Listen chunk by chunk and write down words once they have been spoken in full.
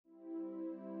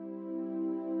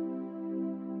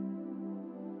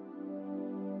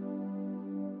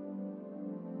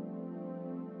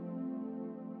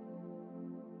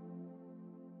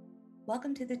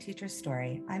Welcome to The Teacher's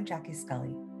Story. I'm Jackie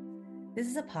Scully. This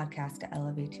is a podcast to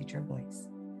elevate teacher voice.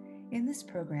 In this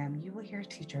program, you will hear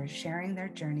teachers sharing their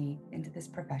journey into this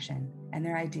profession and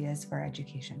their ideas for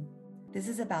education. This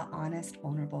is about honest,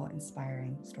 vulnerable,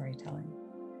 inspiring storytelling.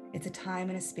 It's a time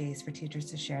and a space for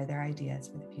teachers to share their ideas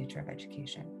for the future of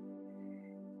education.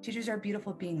 Teachers are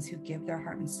beautiful beings who give their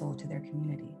heart and soul to their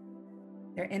community.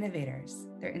 They're innovators,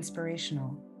 they're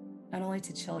inspirational, not only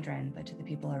to children, but to the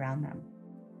people around them.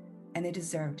 And they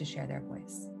deserve to share their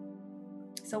voice.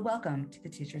 So welcome to The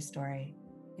Teacher's Story.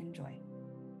 Enjoy.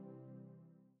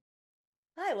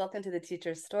 Hi, welcome to The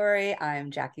Teacher's Story.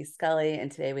 I'm Jackie Scully,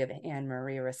 and today we have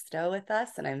Anne-Marie Ristow with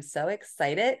us, and I'm so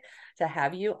excited to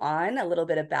have you on. A little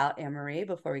bit about Anne-Marie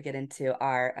before we get into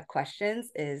our questions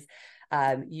is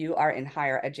you are in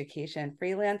higher education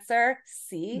freelancer.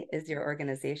 SEE is your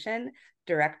organization,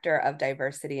 Director of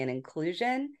Diversity and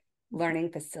Inclusion, learning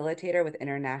facilitator with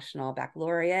International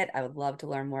Baccalaureate. I would love to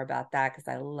learn more about that because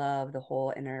I love the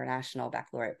whole International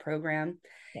Baccalaureate program.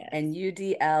 Yes. And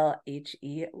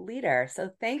UDLHE leader. So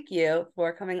thank you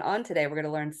for coming on today. We're going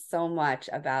to learn so much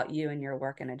about you and your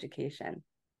work in education.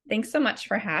 Thanks so much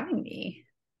for having me.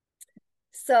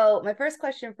 So my first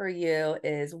question for you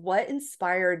is, what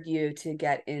inspired you to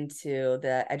get into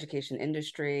the education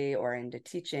industry or into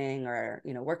teaching or,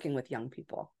 working with young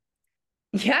people?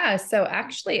 Yeah, so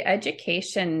actually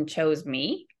education chose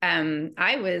me.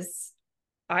 I was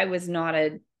not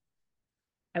a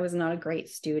great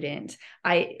student.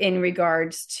 In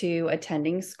regards to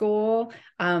attending school,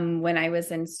 when I was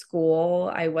in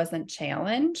school, I wasn't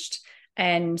challenged.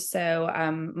 And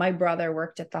so my brother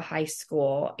worked at the high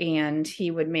school and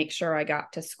he would make sure I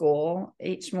got to school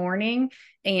each morning,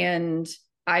 and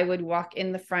I would walk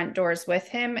in the front doors with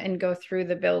him and go through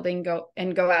the building, go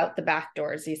out the back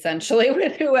doors, essentially,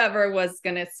 with whoever was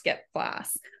going to skip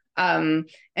class. And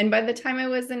by the time I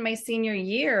was in my senior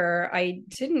year, we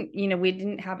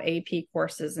didn't have AP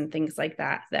courses and things like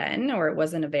that then, or it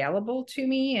wasn't available to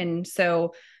me. And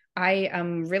so I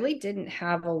really didn't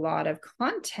have a lot of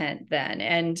content then.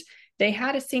 And they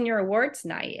had a senior awards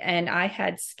night, and I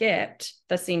had skipped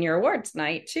the senior awards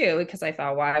night too, because I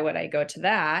thought, why would I go to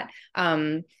that?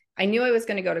 I knew I was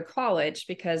going to go to college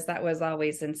because that was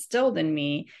always instilled in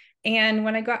me. And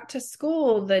when I got to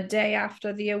school the day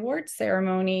after the award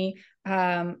ceremony,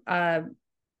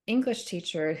 English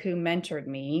teacher who mentored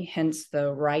me, hence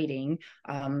the writing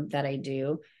that I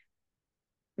do,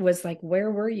 was like,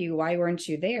 "Where were you? Why weren't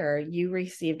you there? You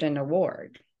received an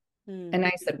award." And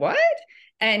I said, "What?"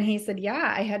 And he said,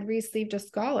 "Yeah, I had received a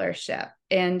scholarship,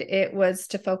 and it was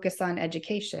to focus on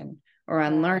education or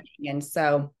on learning." And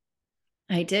so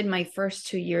I did my first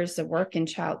 2 years of work in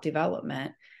child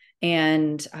development,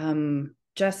 and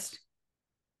just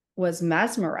was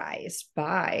mesmerized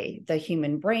by the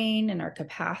human brain and our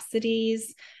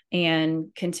capacities,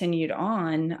 and continued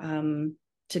on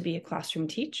to be a classroom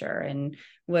teacher, and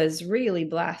was really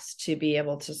blessed to be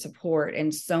able to support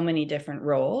in so many different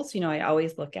roles. I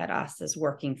always look at us as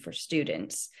working for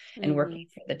students and working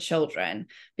for the children,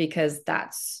 because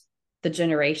that's the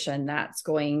generation that's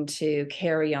going to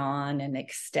carry on and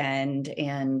extend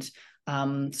and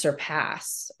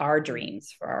surpass our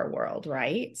dreams for our world,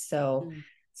 right? So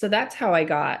that's how I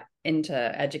got into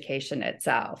education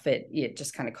itself. It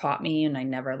just kind of caught me, and I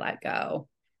never let go.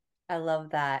 I love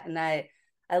that. And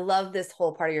I love this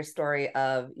whole part of your story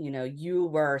of, you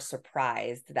were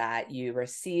surprised that you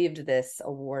received this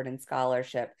award and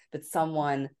scholarship, but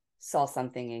someone saw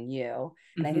something in you.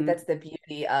 And I think that's the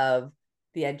beauty of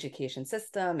the education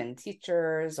system and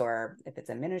teachers, or if it's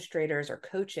administrators or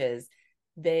coaches,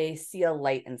 they see a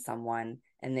light in someone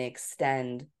and they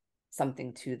extend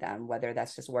something to them, whether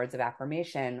that's just words of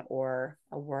affirmation or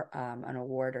an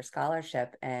award or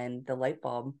scholarship, and the light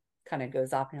bulb kind of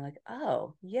goes off and you're like,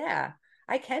 oh yeah,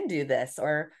 I can do this,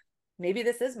 or maybe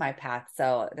this is my path.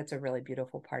 So that's a really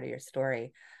beautiful part of your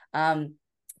story. Do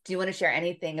you want to share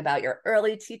anything about your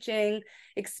early teaching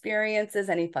experiences,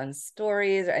 any fun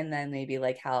stories, and then maybe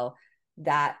like how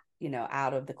that,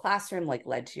 out of the classroom, like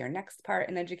led to your next part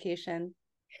in education?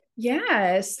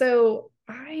 Yeah. So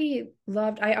I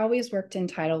always worked in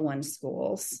Title I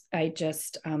schools.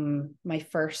 My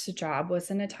first job was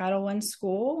in a Title I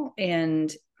school, and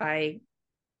I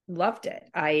loved it.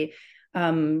 I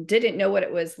didn't know what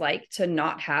it was like to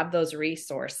not have those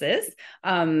resources,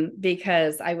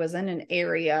 because I was in an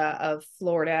area of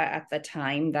Florida at the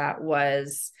time that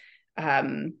was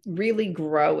really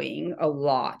growing a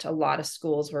lot. A lot of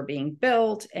schools were being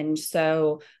built. And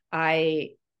so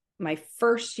my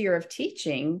first year of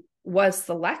teaching was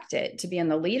selected to be on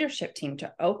the leadership team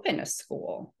to open a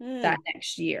school that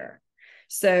next year.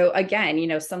 So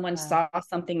again, someone Wow. saw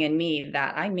something in me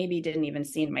that I maybe didn't even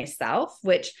see in myself,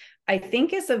 which I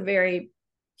think is a very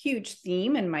huge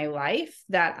theme in my life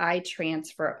that I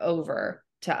transfer over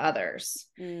to others.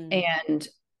 Mm. And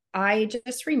I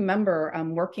just remember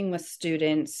working with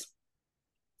students.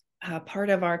 Part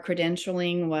of our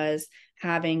credentialing was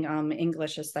having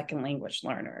English as second language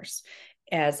learners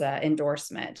as an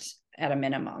endorsement at a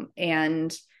minimum.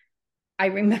 And I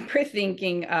remember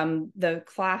thinking the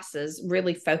classes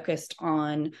really focused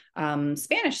on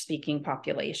Spanish speaking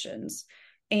populations.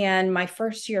 And my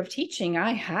first year of teaching,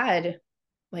 I had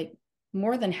like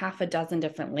more than half a dozen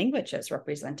different languages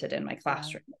represented in my Wow.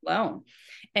 classroom alone.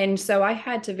 And so I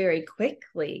had to very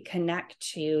quickly connect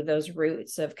to those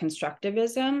roots of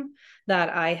constructivism that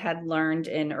I had learned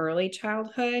in early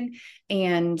childhood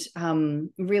and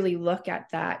really look at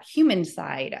that human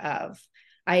side of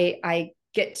I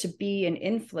get to be an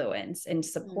influence and Mm.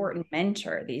 support and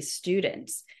mentor these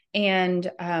students. And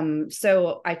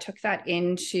so I took that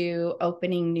into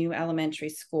opening new elementary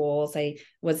schools. I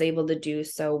was able to do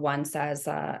so once as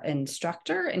an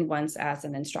instructor and once as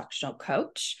an instructional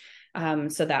coach.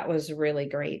 So that was really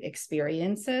great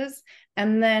experiences.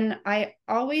 And then I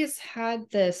always had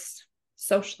this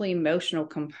socially emotional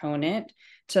component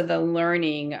to the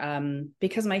learning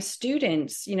because my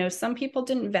students, some people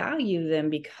didn't value them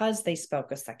because they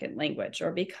spoke a second language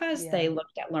or because they Yeah.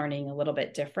 looked at learning a little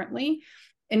bit differently.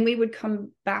 And we would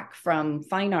come back from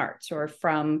fine arts or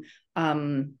from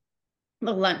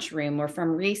the lunchroom or from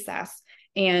recess.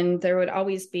 And there would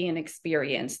always be an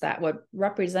experience that would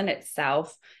represent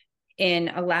itself in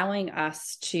allowing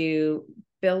us to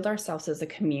build ourselves as a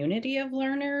community of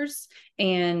learners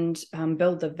and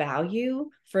build the value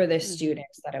for the Mm-hmm.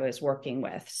 students that I was working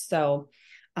with. So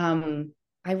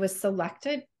I was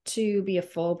selected to be a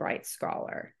Fulbright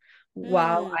scholar.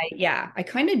 While Mm. I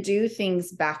kind of do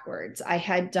things backwards. I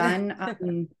had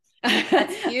done,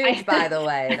 That's huge, by the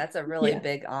way. That's a really yeah,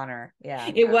 big honor.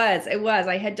 Yeah. it was.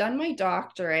 I had done my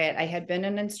doctorate. I had been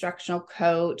an instructional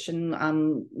coach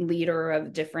and leader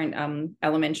of different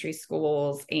elementary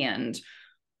schools and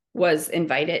was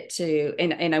invited to,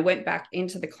 and I went back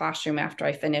into the classroom after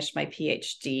I finished my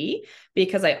PhD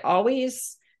because I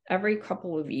always, every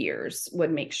couple of years,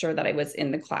 would make sure that I was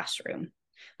in the classroom,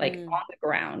 like Mm. on the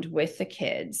ground with the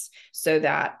kids, so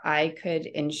that I could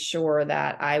ensure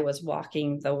that I was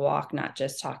walking the walk, not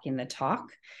just talking the talk.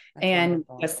 That's And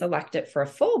wonderful. was selected for a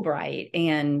Fulbright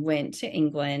and went to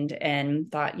England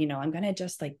and thought, I'm going to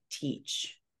just like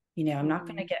teach. I'm not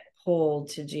going to Mm. get pulled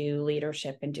to do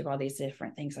leadership and do all these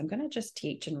different things. I'm going to just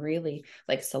teach and really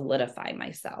like solidify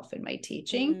myself in my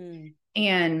teaching. Mm.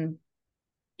 And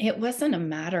it wasn't a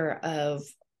matter of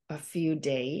a few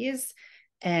days.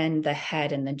 And the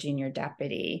head and the junior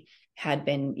deputy had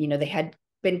been, they had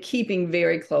been keeping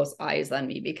very close eyes on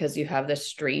me because you have this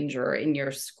stranger in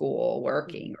your school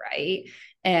working, right?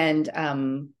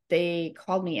 And they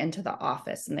called me into the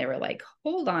office and they were like,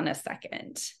 hold on a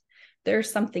second.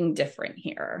 There's something different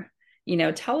here.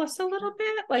 Tell us a little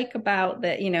bit like about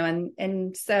that,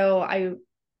 and so I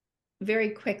very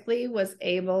quickly was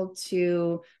able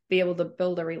to be able to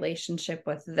build a relationship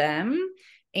with them.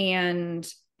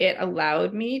 And it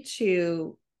allowed me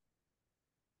to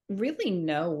really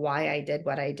know why I did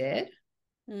what I did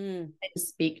Mm. and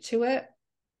speak to it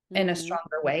in a Mm-hmm.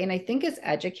 stronger way. And I think as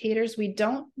educators, we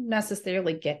don't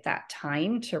necessarily get that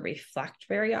time to reflect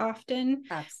very often.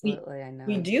 We Absolutely. I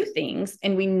we know. do things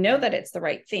and we know that it's the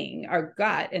right thing. Our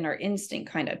gut and our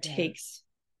instinct kind of Yeah. takes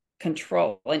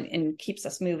control and keeps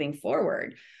us moving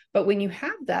forward. But when you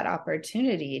have that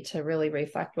opportunity to really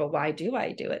reflect, well, why do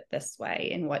I do it this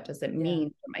way? And what does it Yeah. mean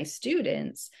for my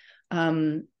students?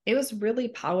 It was really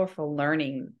powerful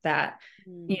learning that,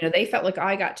 Mm. they felt like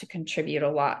I got to contribute a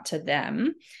lot to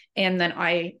them. And then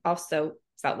I also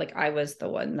felt like I was the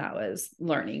one that was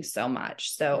learning so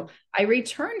much. So Mm. I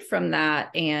returned from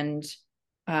that and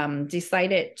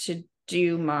decided to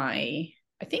do I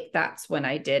think that's when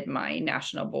I did my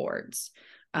national boards,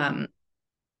 Wow.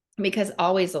 because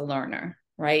always a learner,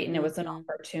 right? And it was an Mm-hmm.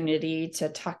 opportunity to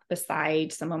talk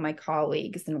beside some of my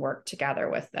colleagues and work together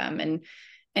with them. And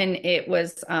it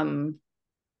was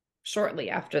shortly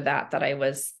after that I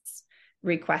was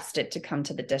requested to come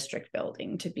to the district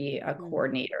building to be a Mm.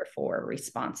 coordinator for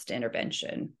response to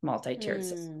intervention, multi-tiered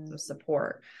systems Mm. of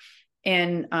support.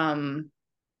 And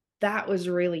that was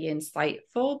really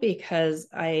insightful because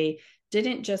I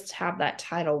didn't just have that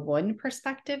Title I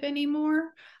perspective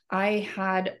anymore. I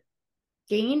had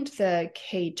gained the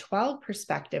K-12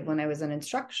 perspective when I was an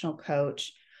instructional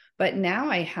coach, but now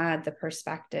I had the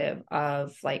perspective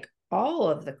of like all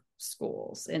of the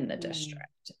schools in the Mm.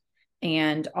 district.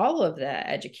 and all of the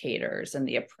educators and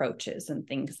the approaches and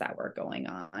things that were going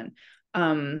on.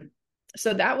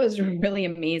 So that was really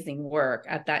amazing work.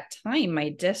 At that time, my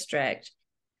district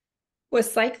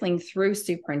was cycling through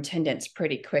superintendents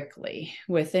pretty quickly.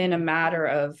 Within a matter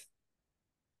of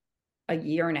a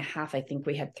year and a half, I think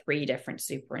we had 3 different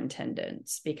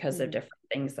superintendents because of different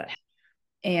things that.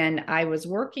 And I was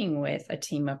working with a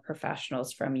team of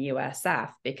professionals from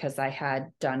USF because I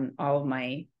had done all of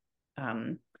my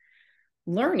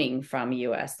learning from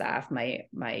USF,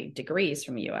 my degrees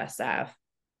from USF.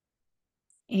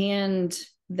 And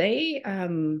they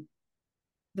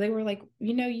were like,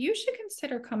 you should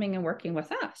consider coming and working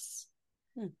with us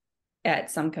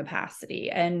at some capacity.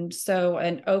 And so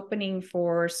an opening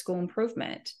for school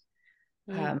improvement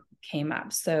came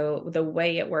up. So the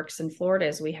way it works in Florida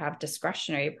is we have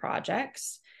discretionary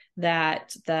projects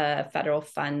that the federal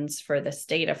funds for the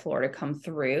state of Florida come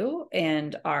through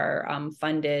and are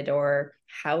funded or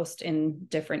housed in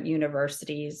different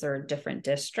universities or different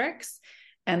districts.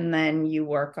 And then you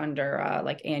work under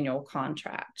like annual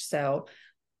contract. So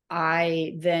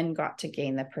I then got to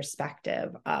gain the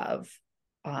perspective of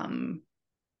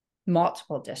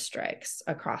multiple districts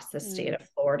across the state of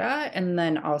Florida, and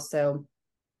then also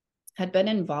had been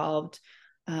involved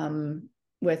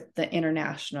with the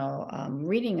International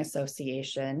Reading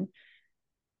Association.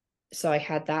 So I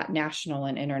had that national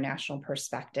and international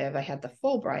perspective. I had the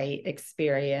Fulbright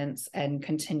experience and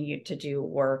continued to do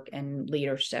work and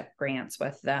leadership grants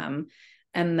with them.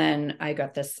 And then I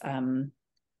got this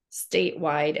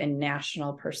statewide and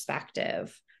national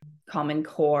perspective, Common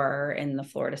Core and the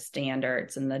Florida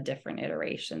standards and the different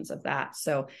iterations of that.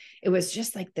 So it was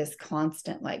just like this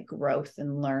constant like growth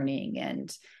and learning.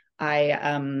 And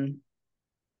I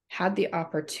had the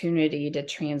opportunity to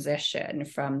transition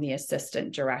from the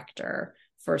assistant director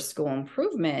for school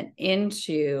improvement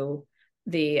into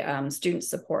the student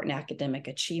support and academic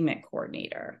achievement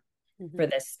coordinator for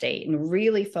this state, and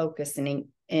really focusing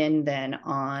in then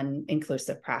on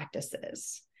inclusive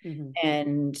practices.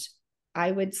 And I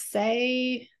would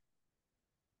say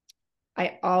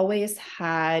I always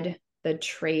had the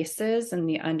traces and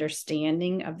the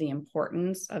understanding of the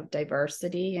importance of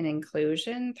diversity and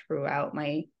inclusion throughout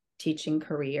my teaching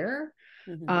career.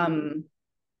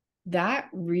 That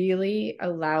really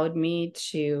allowed me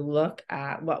to look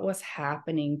at what was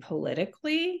happening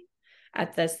politically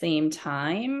at the same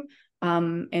time,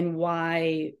 and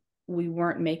why we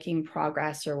weren't making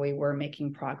progress, or we were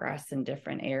making progress in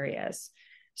different areas.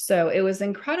 So it was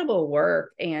incredible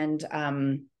work. And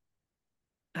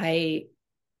I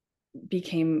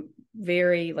became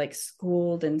very like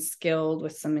schooled and skilled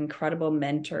with some incredible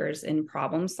mentors in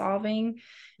problem solving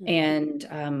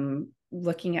and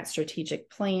looking at strategic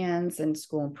plans and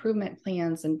school improvement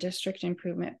plans and district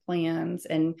improvement plans,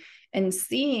 and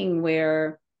seeing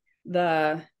where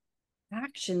the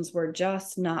actions were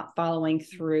just not following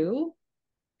through.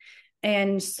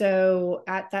 And so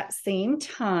at that same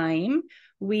time,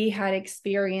 we had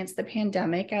experienced the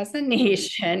pandemic as a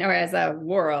nation, or as a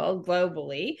world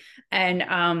globally. And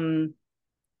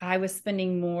I was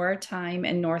spending more time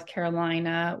in North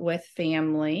Carolina with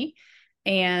family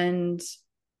and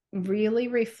really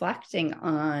reflecting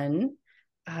on,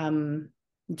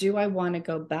 do I want to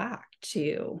go back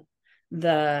to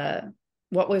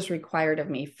what was required of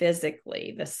me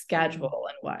physically, the schedule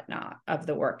and whatnot of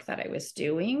the work that I was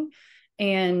doing,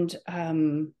 and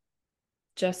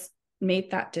just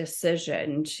made that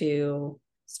decision to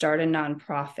start a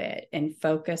nonprofit and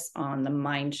focus on the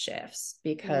mind shifts,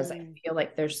 because I feel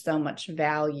like there's so much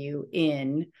value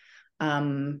in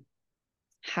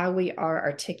how we are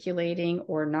articulating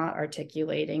or not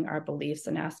articulating our beliefs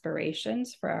and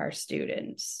aspirations for our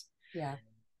students. Yeah.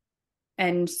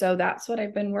 And so that's what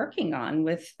I've been working on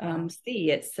with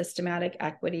SEE. It's Systematic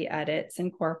Equity Edits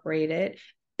Incorporated.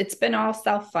 It's been all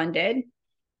self-funded.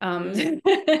 So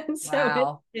it's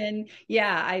been,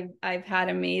 I've had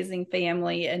amazing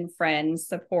family and friends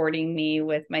supporting me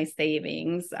with my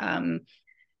savings.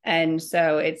 And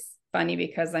so it's funny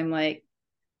because I'm like,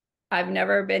 I've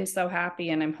never been so happy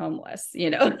and I'm homeless,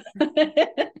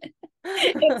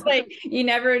 It's like, you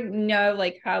never know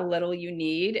like how little you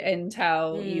need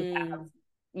until you have,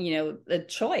 the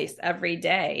choice every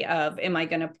day of, am I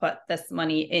going to put this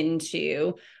money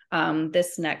into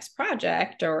this next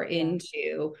project or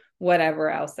into whatever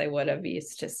else I would have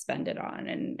used to spend it on.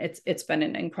 And it's been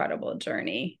an incredible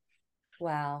journey.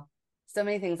 Wow. So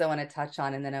many things I want to touch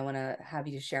on, and then I want to have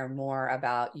you share more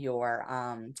about your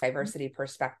diversity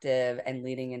perspective and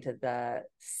leading into the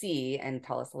SEE, and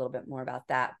tell us a little bit more about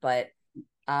that. But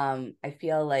I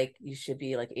feel like you should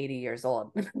be like 80 years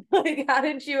old. Like, how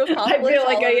did you I accomplish feel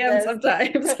like all I of am this?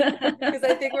 sometimes. Because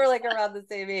I think we're like around the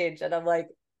same age. And I'm like,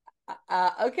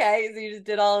 okay, so you just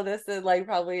did all of this in like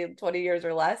probably 20 years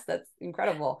or less. That's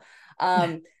incredible.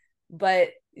 Um, but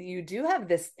you do have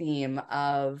this theme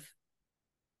of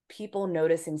people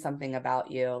noticing something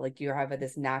about you. Like you have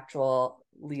this natural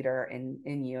leader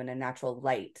in you and a natural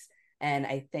light. And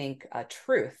I think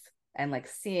truth and like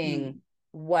seeing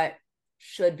what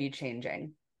should be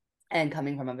changing and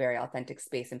coming from a very authentic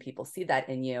space, and people see that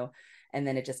in you, and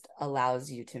then it just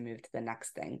allows you to move to the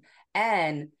next thing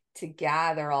and to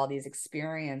gather all these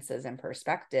experiences and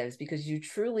perspectives, because you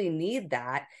truly need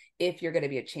that if you're going to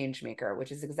be a change maker,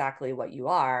 which is exactly what you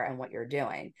are and what you're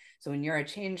doing. So when you're a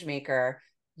change maker,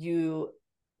 you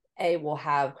will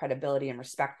have credibility and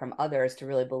respect from others to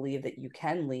really believe that you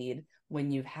can lead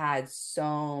when you've had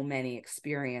so many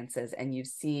experiences and you've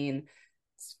seen,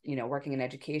 working in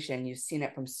education, you've seen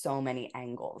it from so many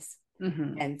angles.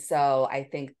 Mm-hmm. And so I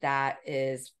think that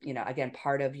is, again,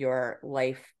 part of your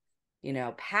life,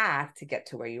 path to get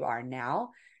to where you are now.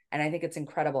 And I think it's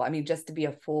incredible. I mean, just to be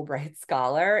a Fulbright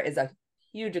scholar is a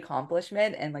huge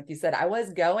accomplishment. And like you said, I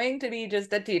was going to be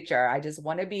just a teacher. I just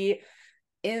want to be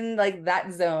in like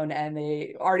that zone, and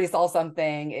they already saw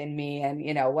something in me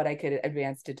and what I could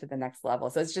advance to the next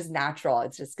level. So it's just natural.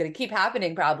 It's just going to keep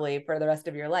happening probably for the rest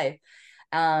of your life.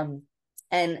 And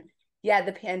yeah,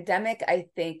 the pandemic, I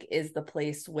think, is the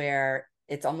place where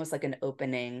it's almost like an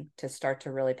opening to start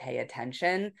to really pay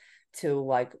attention to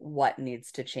like what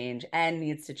needs to change and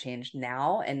needs to change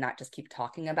now, and not just keep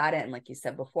talking about it. And like you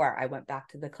said before, I went back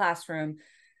to the classroom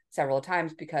several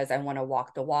times because I want to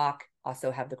walk the walk,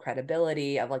 also have the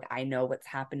credibility of like, I know what's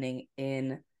happening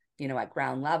in, at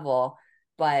ground level,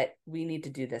 but we need to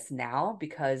do this now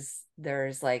because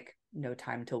there's like no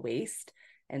time to waste.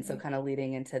 And so kind of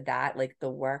leading into that, like the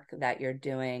work that you're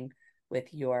doing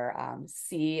with your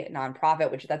SEE nonprofit,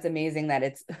 which that's amazing that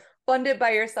it's funded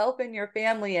by yourself and your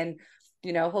family. And,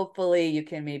 hopefully you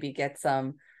can maybe get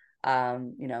some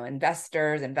investment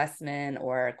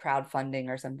or crowdfunding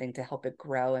or something to help it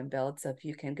grow and build. So if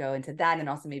you can go into that, and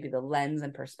also maybe the lens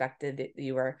and perspective that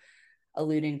you were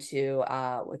alluding to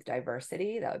with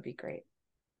diversity, that would be great.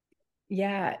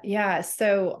 Yeah.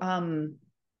 So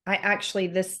I actually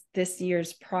this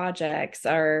year's projects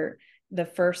are the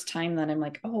first time that I'm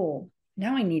like, oh,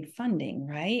 now I need funding,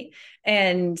 right?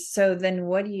 And so then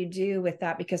what do you do with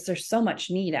that? Because there's so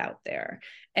much need out there.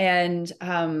 And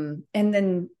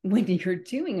then when you're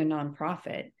doing a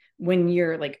nonprofit, when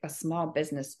you're like a small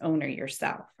business owner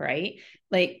yourself, right?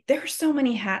 Like there are so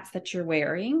many hats that you're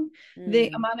wearing, the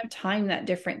amount of time that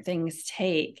different things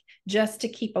take just to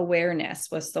keep awareness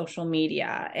with social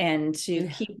media and to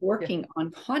keep working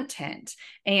on content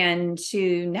and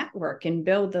to network and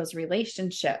build those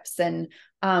relationships. And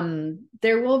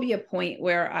there will be a point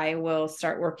where I will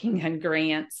start working on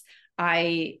grants.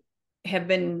 I have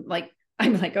been like,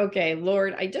 I'm like, okay,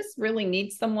 Lord, I just really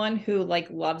need someone who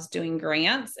like loves doing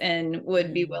grants and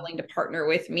would be willing to partner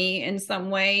with me in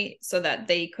some way so that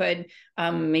they could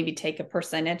maybe take a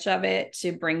percentage of it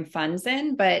to bring funds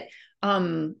in. But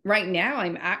right now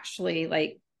I'm actually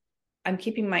like, I'm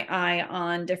keeping my eye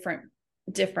on different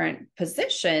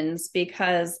positions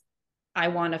because I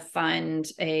want to fund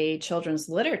a children's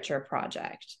literature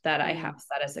project that I have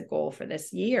set as a goal for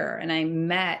this year. And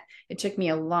it took me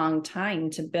a long time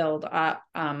to build up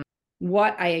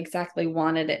what I exactly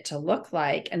wanted it to look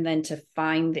like, and then to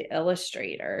find the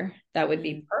illustrator that would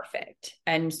be perfect.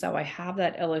 And so I have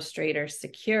that illustrator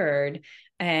secured.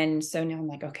 And so now I'm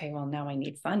like, okay, well, now I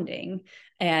need funding.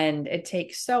 And it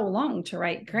takes so long to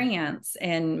write grants,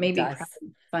 and maybe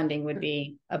funding would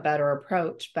be a better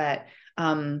approach. But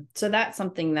so that's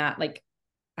something that like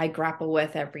I grapple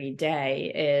with every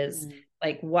day is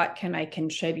like, what can I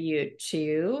contribute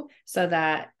to so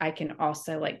that I can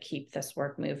also like keep this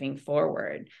work moving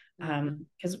forward?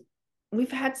 Because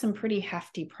we've had some pretty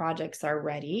hefty projects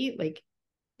already. Like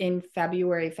in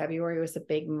February was a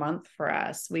big month for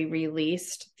us. We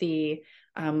released the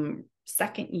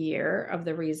second year of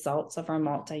the results of our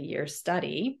multi-year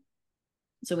study.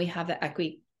 So we have the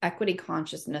equity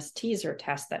consciousness teaser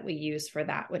test that we use for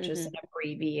that, which is an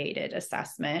abbreviated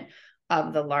assessment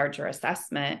of the larger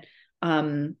assessment.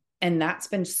 And that's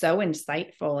been so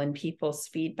insightful, and people's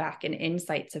feedback and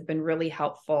insights have been really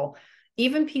helpful.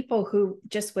 Even people who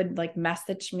just would like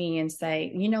message me and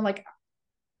say, like,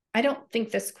 I don't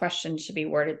think this question should be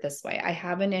worded this way. I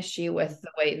have an issue with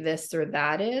the way this or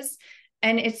that is.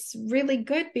 And it's really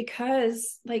good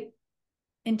because like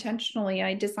intentionally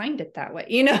I designed it that way,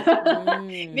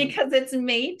 because it's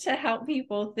made to help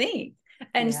people think.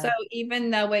 And so Yeah.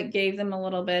 even though it gave them a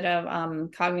little bit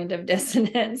of cognitive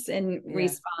dissonance in Yeah.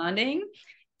 responding,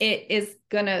 it is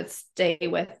going to stay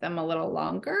with them a little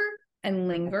longer and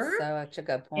That's linger. such a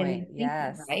good And point. I think you're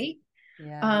Yes. right.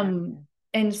 Yeah. Um,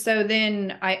 and so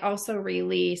then I also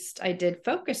I did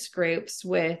focus groups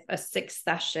with a 6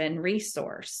 session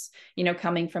resource.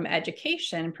 Coming from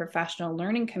education, professional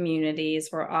learning communities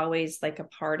were always like a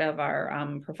part of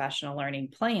our professional learning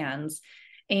plans.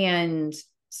 And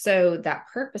so that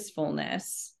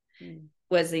purposefulness Mm.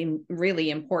 was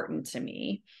really important to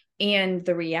me. And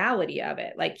the reality of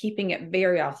it, like keeping it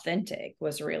very authentic,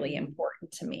 was really Mm-hmm.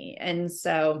 important to me. And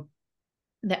so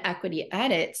the equity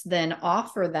edits then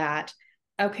offer that,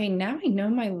 okay, now I know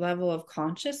my level of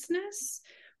consciousness.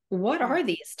 What Yes. are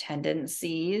these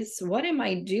tendencies? What am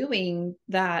I doing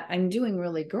that I'm doing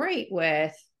really great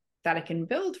with, that I can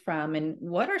build from? And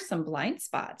what are some blind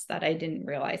spots that I didn't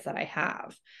realize that I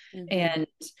have? Mm-hmm.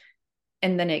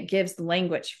 And then it gives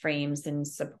language frames and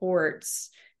supports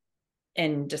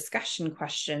and discussion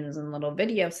questions and little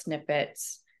video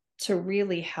snippets to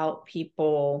really help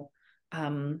people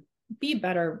be a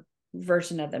better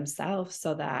version of themselves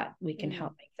so that we can Mm.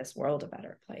 help make this world a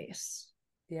better place.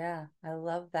 Yeah, I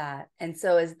love that. And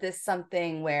so is this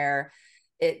something where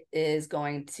it is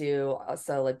going to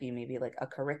also like be maybe like a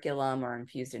curriculum or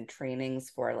infused in trainings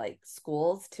for like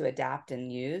schools to adapt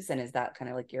and use? And is that kind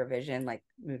of like your vision, like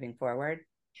moving forward?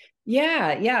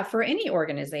 Yeah, for any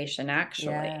organization, Yeah.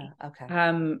 actually.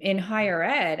 Okay. In higher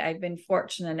ed, I've been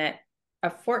fortunate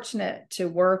to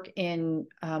work in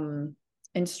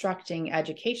instructing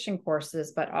education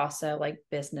courses, but also like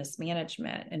business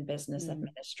management and business Mm.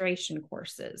 administration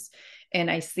courses. And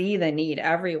I see the need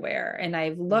everywhere. And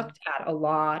I've Yeah. looked at a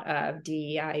lot of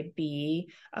DEIB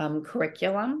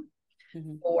curriculum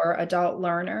Mm-hmm. for adult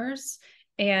learners.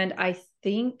 And I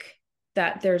think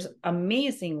that there's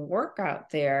amazing work out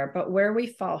there, but where we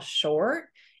fall short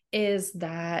is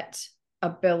that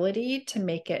ability to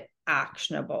make it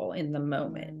actionable in the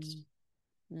moment, Mm.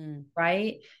 Mm.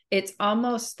 right? It's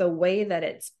almost the way that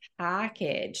it's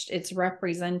packaged, it's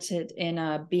represented in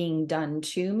a being done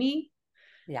to me,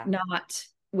 Yeah. not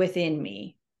within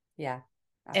me. Yeah.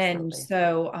 And Absolutely.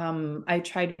 so I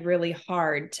tried really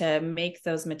hard to make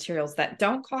those materials that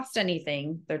don't cost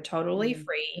anything, they're totally Mm.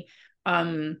 free.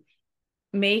 Um,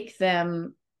 make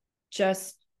them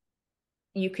just,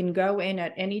 you can go in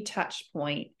at any touch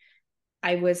point.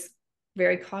 I was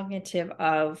very cognitive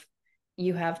of,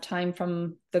 you have time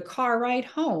from the car ride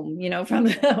home, from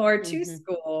or to Mm-hmm.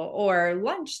 school, or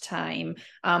lunchtime.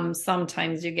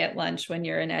 Sometimes you get lunch when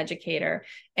you're an educator.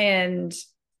 And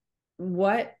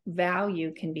what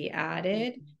value can be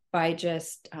added Mm-hmm. by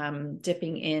just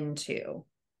dipping into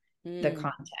the Mm.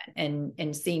 content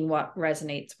and seeing what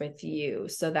resonates with you,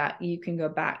 so that you can go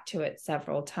back to it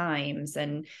several times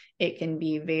and it can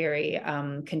be very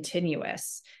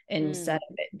continuous, Mm. instead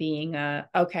of it being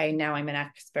okay, now I'm an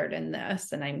expert in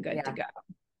this and I'm good to Yeah. go.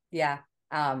 Yeah.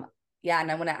 Um, yeah, and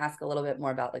I want to ask a little bit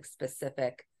more about like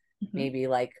specific, Mhm. maybe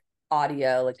like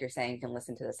audio, like you're saying, you can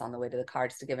listen to this on the way to the car,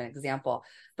 just to give an example.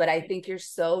 But I think you're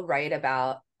so right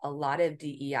about a lot of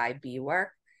DEIB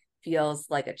work feels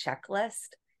like a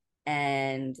checklist.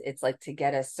 And it's like to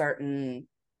get a certain,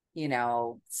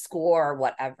 score or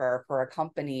whatever for a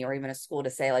company or even a school to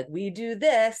say, like, we do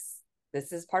this.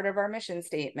 This is part of our mission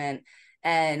statement.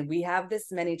 And we have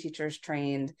this many teachers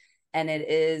trained, and it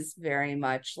is very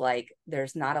much like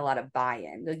there's not a lot of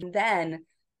buy-in. Then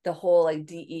the whole like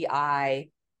I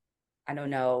don't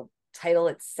know, title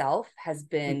itself has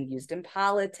been used in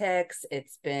politics,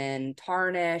 it's been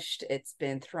tarnished, it's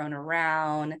been thrown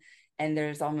around, and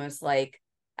there's almost like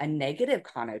a negative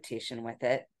connotation with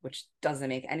it, which doesn't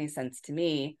make any sense to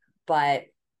me. But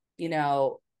you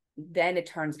know then it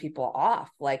turns people off,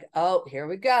 like, oh, here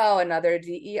we go, another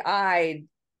DEI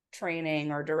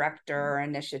training or director or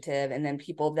initiative, and then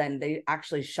people, then they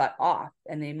actually shut off,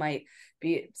 and they might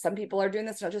be, some people are doing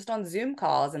this just on Zoom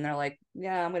calls, and they're like,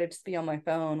 yeah, I'm going to just be on my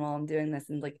phone while I'm doing this,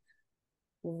 and like,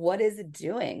 what is it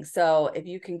doing? So if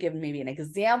you can give maybe an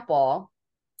example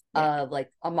Yeah. of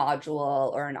like a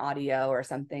module or an audio or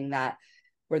something that,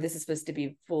 where this is supposed to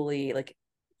be fully like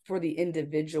for the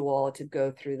individual to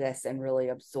go through this and really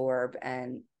absorb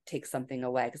and take something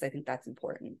away, because I think that's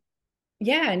important.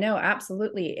 Yeah, no,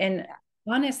 absolutely. And Yeah.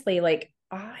 honestly, like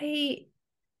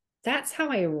that's how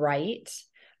I write.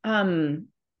 um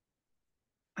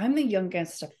I'm the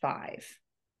youngest of five,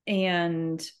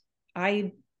 and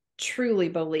I truly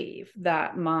believe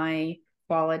that my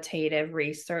qualitative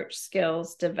research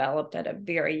skills developed at a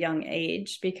very young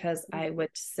age because I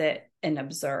would sit and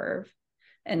observe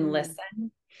and Mm.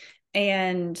 listen.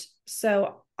 And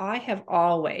so I have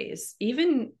always,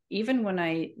 even when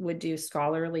I would do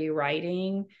scholarly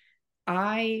writing,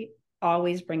 I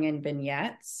always bring in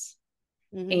vignettes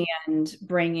Mm-hmm. and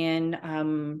bring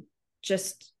in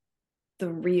just the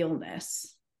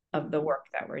realness of the Mm-hmm. work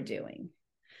that we're doing.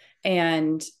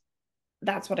 And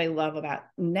that's what I love about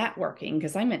networking,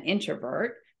 because I'm an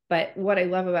introvert. But what I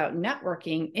love about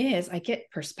networking is I get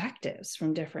perspectives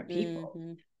from different people.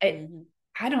 Mm-hmm. It, Mm-hmm.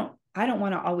 I don't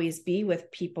want to always be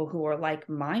with people who are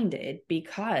like-minded,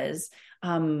 because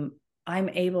I'm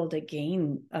able to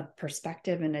gain a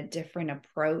perspective and a different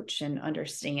approach and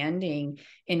understanding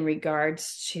in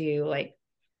regards to, like,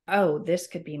 oh, this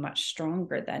could be much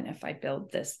stronger than if I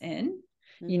build this in,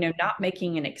 Mm-hmm. not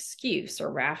making an excuse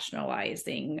or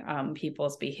rationalizing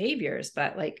people's behaviors,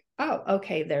 but like, oh,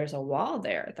 okay, there's a wall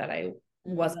there that I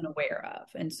wasn't Mm-hmm. aware of.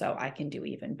 And so I can do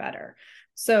even better.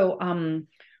 So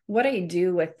what I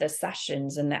do with the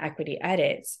sessions and the equity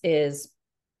edits is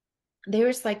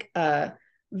there's like a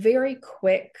very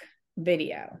quick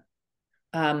video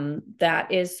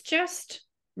that is just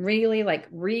really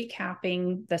like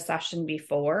recapping the session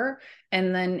before.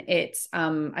 And then it's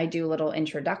I do a little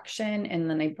introduction, and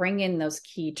then I bring in those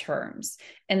key terms,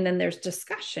 and then there's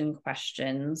discussion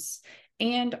questions.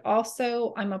 And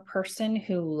also, I'm a person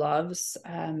who loves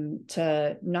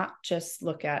to not just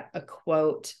look at a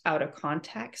quote out of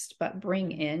context, but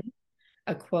bring in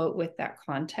a quote with that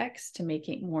context to make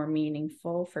it more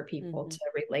meaningful for people Mm-hmm.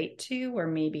 to relate to, or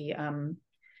maybe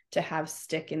to have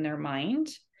stick in their mind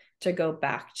to go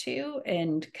back to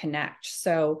and connect.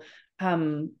 So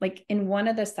like in one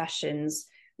of the sessions,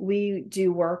 we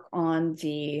do work on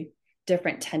the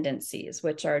different tendencies,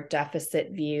 which are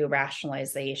deficit view,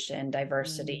 rationalization,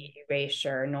 diversity,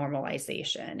 erasure,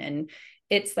 normalization. And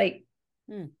it's like,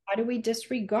 how do we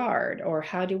disregard, or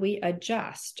how do we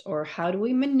adjust, or how do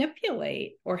we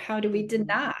manipulate, or how do we Mm-hmm.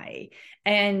 deny?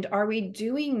 And are we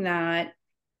doing that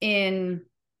in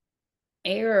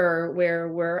error where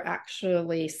we're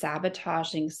actually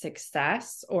sabotaging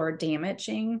success or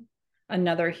damaging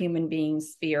another human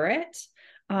being's spirit?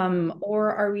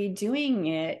 Or are we doing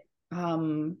it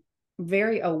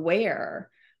very aware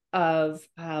of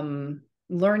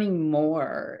learning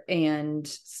more and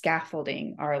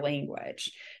scaffolding our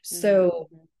language? So,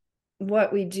 Mm-hmm.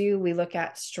 what we do, we look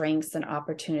at strengths and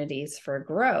opportunities for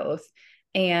growth.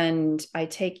 And I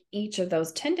take each of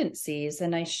those tendencies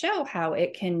and I show how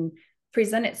it can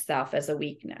present itself as a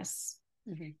weakness.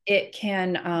 Mm-hmm. It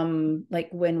can, like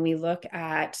when we look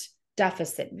at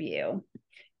deficit view,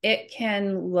 it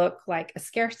can look like a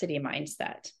scarcity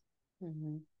mindset,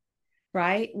 Mm-hmm.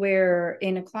 right? Where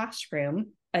in a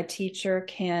classroom, a teacher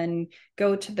can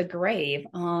go to the grave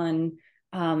on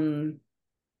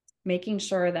making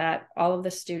sure that all of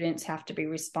the students have to be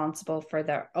responsible for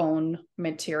their own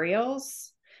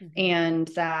materials, Mm-hmm. and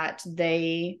that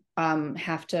they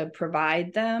have to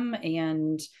provide them.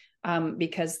 And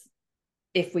because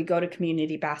if we go to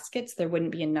community baskets, there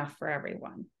wouldn't be enough for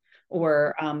everyone,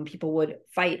 or people would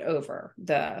fight over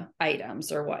the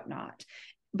items or whatnot.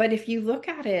 But if you look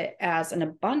at it as an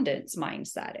abundance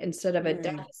mindset instead of a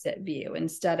Mm-hmm. deficit view,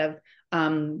 instead of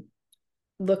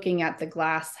looking at the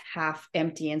glass half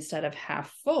empty instead of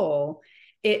half full,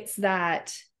 it's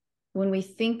that when we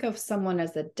think of someone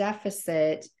as a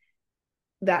deficit,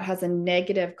 that has a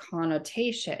negative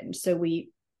connotation. So we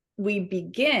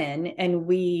begin and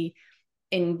we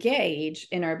engage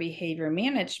in our behavior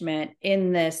management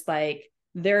in this, like,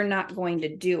 they're not going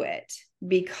to do it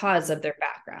because of their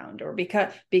background, or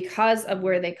because of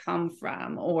where they come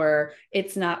from, or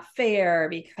it's not fair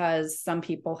because some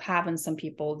people have and some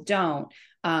people don't.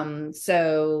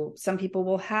 So some people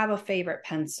will have a favorite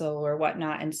pencil or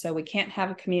whatnot, and so we can't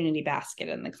have a community basket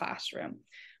in the classroom.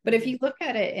 But if you look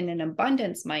at it in an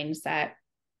abundance mindset,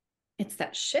 it's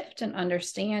that shift in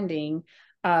understanding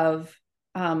of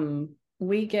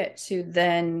we get to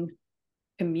then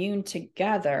commune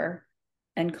together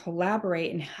and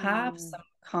collaborate and have Mm-hmm. some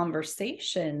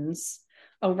conversations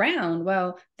around,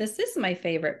 well, this is my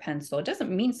favorite pencil. It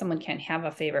doesn't mean someone can't have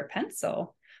a favorite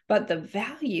pencil, but the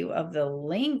value of the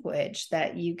language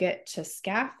that you get to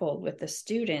scaffold with the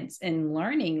students in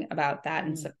learning about that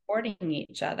and supporting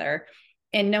each other,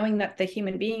 and knowing that the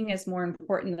human being is more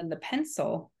important than the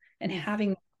pencil, and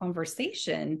having a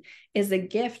conversation is a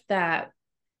gift that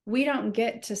we don't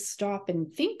get to stop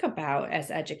and think about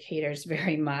as educators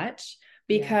very much,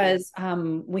 Yeah. because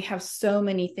we have so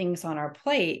many things on our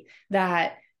plate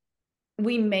that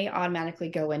we may automatically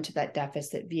go into that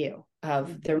deficit view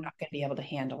of they're not going to be able to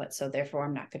handle it, so therefore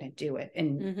I'm not going to do it,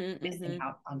 and missing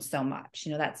out on so much.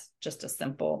 That's just a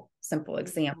simple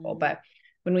example. But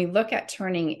when we look at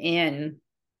turning in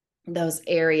those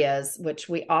areas, which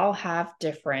we all have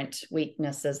different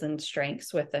weaknesses and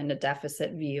strengths within a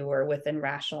deficit view or within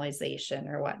rationalization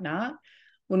or whatnot.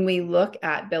 When we look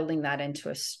at building that into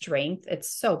a strength,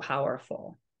 it's so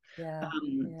powerful. Yeah.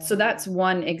 So Yeah. that's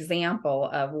one example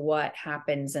of what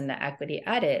happens in the equity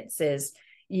edits is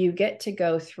you get to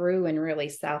go through and really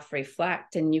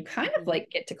self-reflect, and you kind of Mm-hmm. like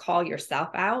get to call yourself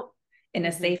out in a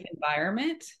Mm-hmm. safe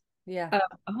environment. Yeah.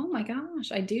 Oh my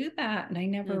gosh, I do that and I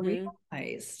never Mm-hmm.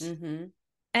 realized. Mm-hmm.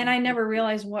 And I Mm-hmm. never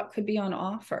realized what could be on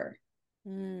offer.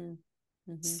 Mm-hmm.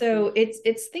 Mm-hmm. So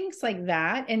it's things like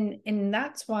that. And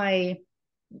that's why,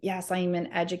 yes, I'm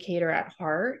an educator at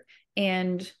heart.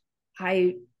 And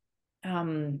I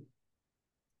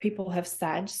people have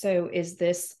said, so is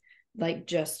this like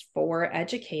just for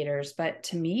educators? But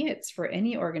to me, it's for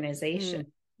any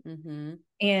organization. Mm-hmm.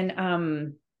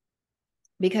 And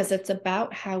because it's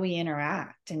about how we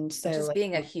interact. And so Just like,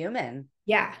 being a human,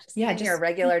 yeah, just yeah, in your just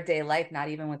regular day life, not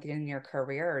even within your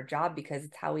career or job, because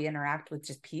it's how we interact with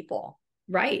just people.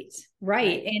 right,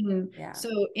 right. Right. And Yeah.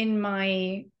 so in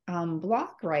my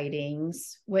block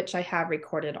writings, which I have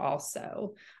recorded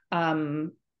also,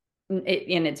 and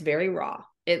it's very raw.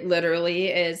 It literally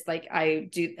is like I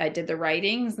did the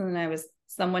writings, and I was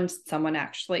someone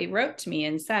actually wrote to me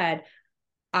and said,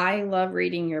 I love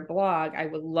reading your blog. I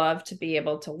would love to be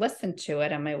able to listen to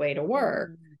it on my way to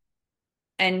work. Mm.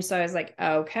 And so I was like,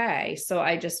 okay. So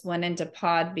I just went into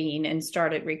Podbean and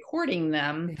started recording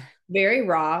them very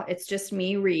raw. It's just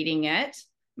me reading it.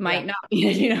 Yeah. Might not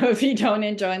be, if you don't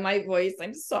enjoy my voice,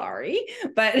 I'm sorry,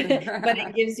 but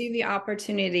it gives you the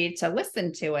opportunity to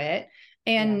listen to it.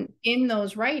 Yeah. And in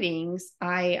those writings,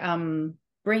 I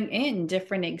bring in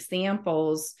different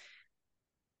examples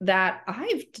that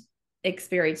I've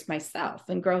experienced myself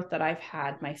and growth that I've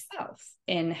had myself,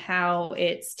 and how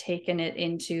it's taken it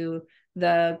into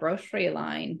the grocery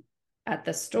line at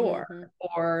the store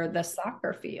Mm-hmm. or the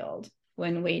soccer field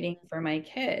when waiting for my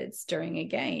kids during a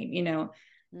game. It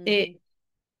Mm-hmm.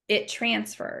 it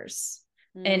transfers,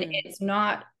 and Mm. it's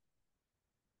not,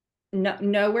 no,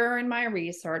 nowhere in my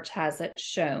research has it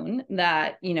shown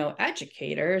that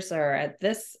educators are at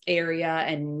this area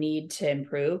and need to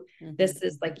improve. Mm-hmm. This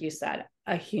is, like you said,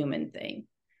 a human thing,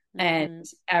 and Mm-hmm.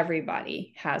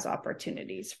 everybody has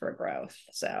opportunities for growth.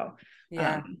 So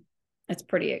Yeah. um, it's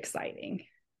pretty exciting.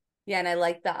 Yeah, and I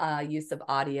like the use of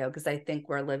audio because I think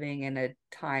we're living in a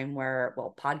time where,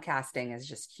 well, podcasting is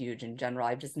just huge in general.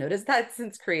 I've just noticed that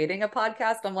since creating a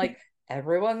podcast, I'm like,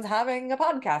 everyone's having a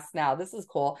podcast now. This is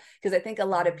cool because I think a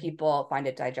lot of people find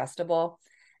it digestible,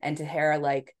 and to hear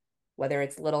like whether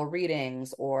it's little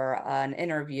readings or an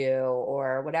interview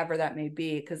or whatever that may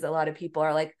be, because a lot of people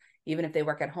are like, even if they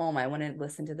work at home, I want to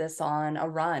listen to this on a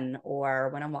run or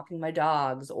when I'm walking my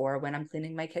dogs or when I'm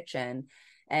cleaning my kitchen,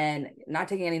 and not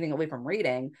taking anything away from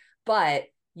reading, but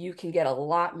you can get a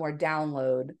lot more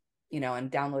download,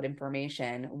 and download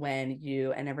information when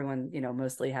you, and everyone,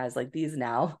 mostly has like these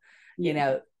now, you Yeah.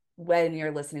 know, when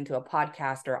you're listening to a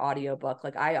podcast or audiobook.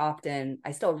 Like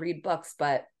I still read books,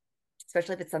 but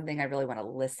especially if it's something I really want to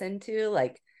listen to,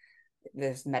 like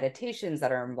there's meditations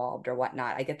that are involved or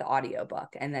whatnot, I get the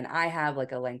audiobook, and then I have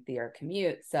like a lengthier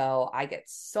commute, so I get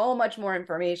so much more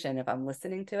information if I'm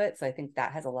listening to it. So I think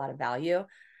that has a lot of value.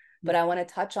 But I want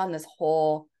to touch on this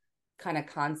whole kind of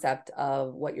concept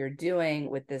of what you're doing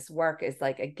with this work is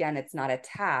like, again, it's not a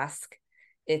task,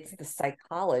 it's the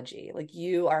psychology. Like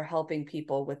you are helping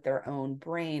people with their own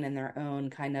brain and their own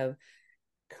kind of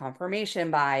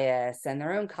confirmation bias and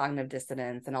their own cognitive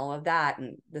dissonance and all of that.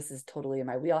 And this is totally in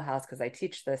my wheelhouse because I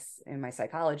teach this in my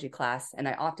psychology class. And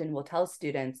I often will tell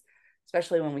students,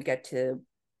 especially when we get to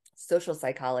social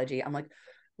psychology, I'm like,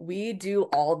 we do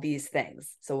all these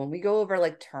things. So when we go over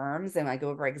like terms and I go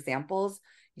over examples,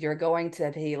 you're going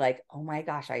to be like, oh my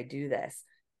gosh, I do this.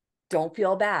 Don't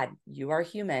feel bad. You are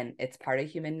human. It's part of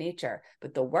human nature.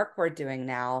 But the work we're doing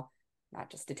now, not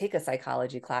just to take a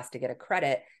psychology class to get a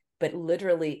credit, but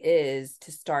literally is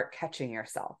to start catching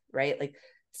yourself, right? Like,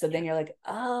 so then you're like,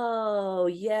 oh,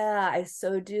 yeah, I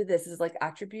so do this. Is like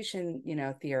attribution,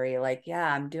 theory. Like,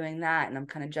 yeah, I'm doing that and I'm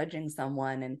kind of judging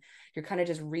someone. And you're kind of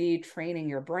just retraining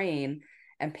your brain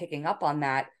and picking up on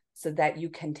that so that you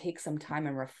can take some time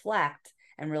and reflect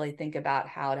and really think about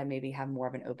how to maybe have more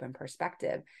of an open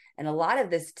perspective. And a lot of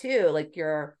this too, like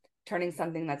you're turning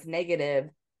something that's negative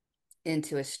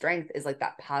into a strength, is like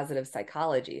that positive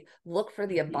psychology. Look for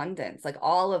the abundance. Like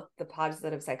all of the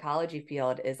positive psychology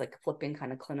field is like flipping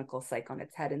kind of clinical psych on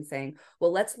its head and saying,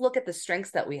 well, let's look at the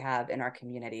strengths that we have in our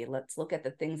community. Let's look at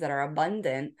the things that are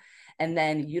abundant and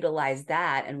then utilize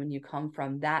that. And when you come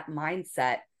from that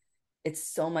mindset, it's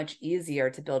so much easier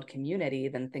to build community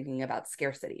than thinking about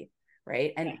scarcity.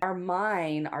 right? And our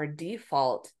mind, our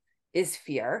default is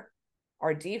fear.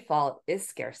 Our default is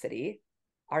scarcity.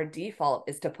 Our default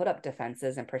is to put up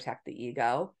defenses and protect the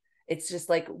ego. It's just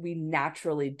like we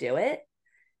naturally do it.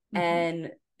 Mm-hmm.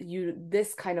 And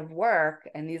this kind of work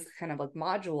and these kind of like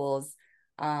modules,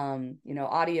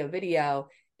 audio, video,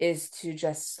 is to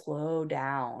just slow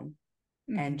down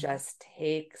and Mm-hmm. just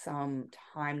take some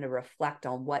time to reflect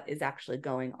on what is actually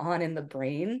going on in the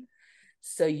brain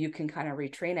so you can kind of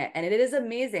retrain it. And it is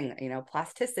amazing,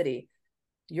 plasticity.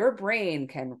 Your brain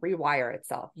can rewire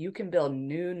itself. You can build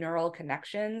new neural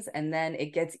connections, and then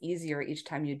it gets easier each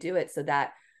time you do it, so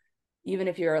that even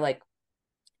if you're like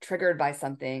triggered by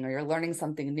something or you're learning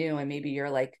something new and maybe your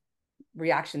like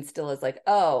reaction still is like,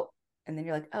 oh, and then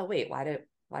you're like, oh wait, why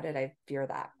did I fear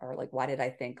that? Or like, why did I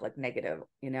think like negative,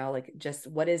 like just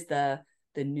what is the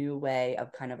new way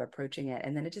of kind of approaching it?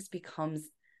 And then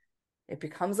it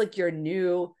becomes like your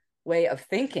new way of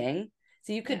thinking.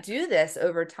 So you could Yeah. do this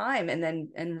over time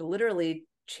and literally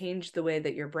change the way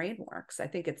that your brain works. I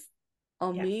think it's Yeah.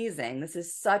 amazing. This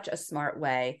is such a smart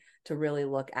way to really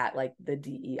look at like the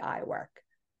DEI work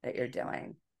that you're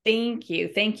doing. Thank you.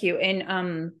 Thank you.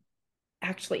 And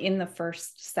actually in the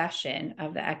first session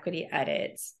of the equity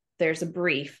edits, there's a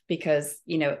brief because,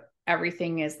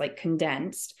 everything is like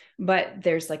condensed, but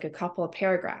there's like a couple of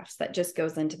paragraphs that just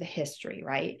goes into the history,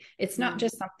 right? It's not Mm,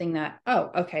 just something that,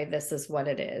 oh, okay, this is what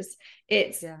it is.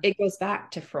 yeah. It goes back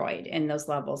to Freud and those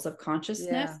levels of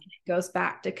consciousness. Yeah. It goes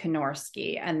back to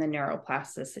Konorski and the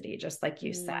neuroplasticity, just like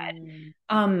you said. Mm,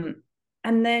 Um,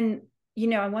 and then,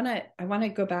 I want to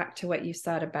go back to what you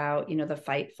said about, the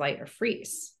fight, flight, or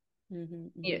freeze. mm-hmm,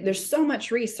 mm-hmm, There's so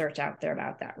much research out there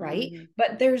about that, right? mm-hmm,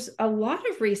 But there's a lot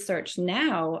of research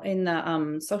now in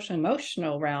the social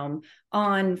emotional realm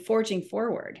on forging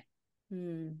forward.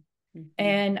 mm-hmm,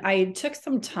 And I took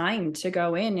some time to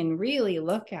go in and really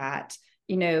look at,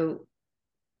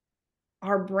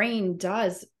 our brain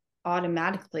does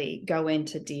automatically go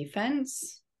into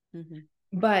defense, mm-hmm,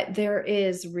 but there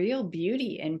is real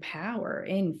beauty and power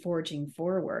in forging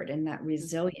forward and that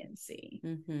resiliency.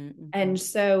 mm-hmm, mm-hmm, And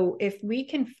so if we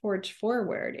can forge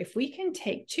forward, if we can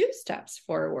take two steps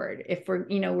forward, if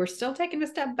we're still taking a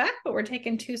step back, but we're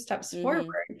taking two steps forward,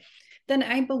 mm-hmm, then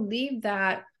I believe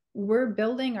that we're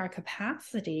building our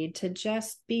capacity to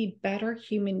just be better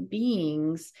human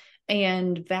beings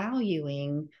and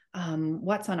valuing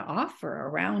what's on offer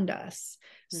around us.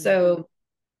 mm-hmm, So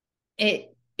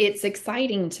it's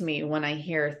exciting to me when I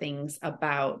hear things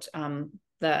about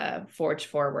the forge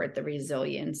forward, the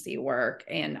resiliency work.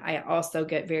 And I also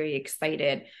get very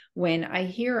excited when I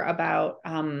hear about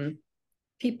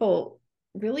people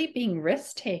really being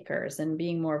risk takers and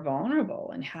being more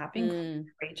vulnerable and having mm,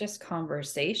 courageous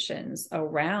conversations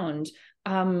around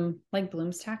like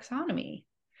Bloom's taxonomy.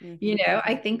 mm-hmm,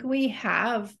 I think we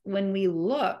have, when we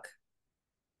look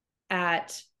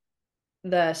at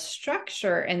the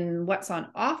structure and what's on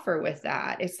offer with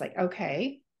that, it's like,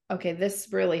 okay, this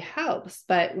really helps.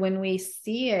 But when we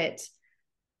see it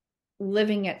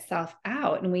living itself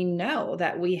out, and we know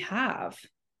that we have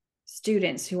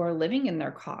students who are living in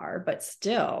their car, but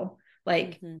still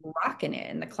like mm-hmm, rocking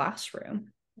it in the classroom,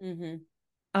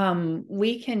 mm-hmm,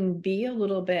 we can be a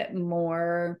little bit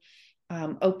more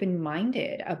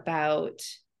open-minded about,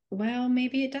 well,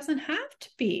 maybe it doesn't have to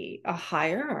be a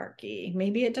hierarchy.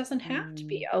 Maybe it doesn't have to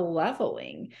be a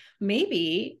leveling.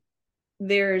 Maybe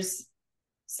there's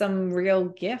some real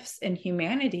gifts in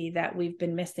humanity that we've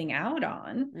been missing out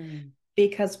on mm-hmm,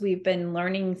 because we've been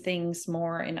learning things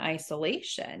more in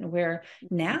isolation, where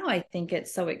now I think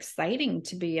it's so exciting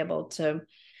to be able to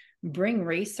bring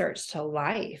research to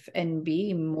life and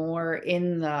be more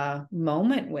in the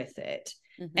moment with it,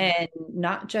 mm-hmm, and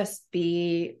not just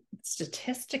be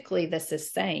statistically this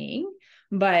is saying,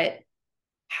 but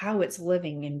how it's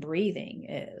living and breathing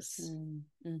is.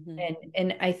 mm-hmm,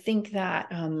 And I think that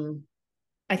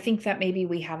maybe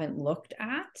we haven't looked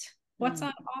at what's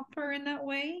on offer in that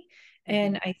way. mm-hmm.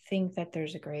 And I think that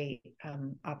there's a great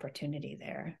opportunity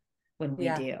there when we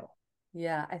Yeah. do.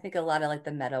 Yeah. I think a lot of like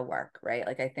the meta work, right?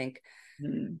 Like I think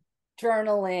Mm.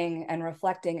 journaling and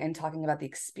reflecting and talking about the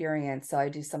experience. So I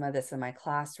do some of this in my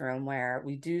classroom where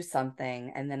we do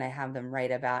something and then I have them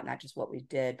write about not just what we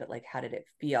did, but like how did it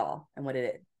feel and what did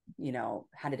it,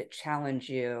 how did it challenge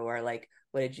you, or like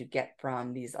what did you get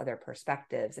from these other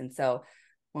perspectives? And so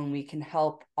when we can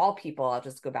help all people, I'll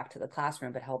just go back to the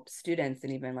classroom, but help students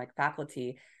and even like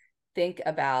faculty think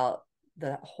about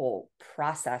the whole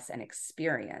process and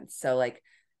experience. So like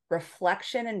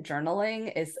reflection and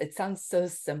journaling it sounds so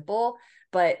simple,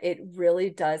 but it really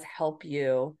does help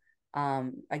you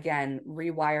again,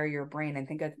 rewire your brain and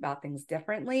think about things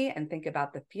differently and think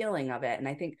about the feeling of it. And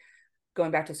I think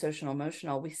going back to social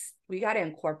emotional, we got to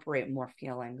incorporate more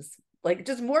feelings, like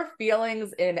just more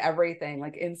feelings in everything,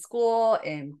 like in school,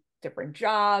 in different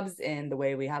jobs, in the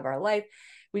way we have our life.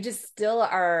 We just still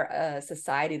are a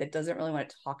society that doesn't really want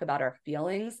to talk about our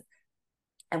feelings.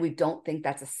 And we don't think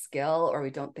that's a skill, or we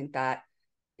don't think that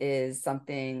is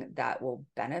something that will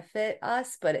benefit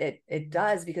us, but it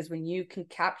does, because when you can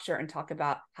capture and talk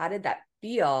about how did that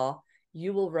feel,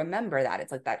 you will remember that.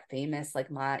 It's like that famous like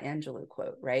Maya Angelou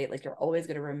quote, right? Like you're always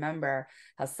going to remember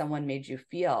how someone made you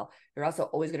feel. You're also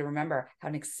always going to remember how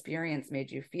an experience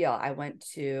made you feel. I went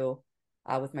to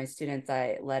with my students,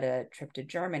 I led a trip to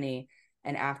Germany,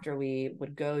 and after we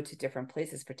would go to different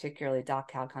places, particularly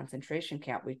Dachau concentration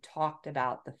camp, we talked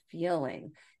about the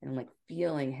feeling and like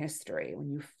feeling history. When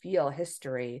you feel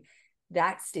history,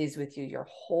 that stays with you your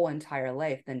whole entire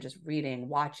life than just reading,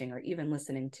 watching, or even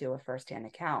listening to a firsthand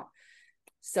account.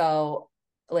 So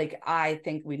like I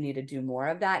think we need to do more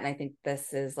of that. And I think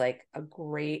this is like a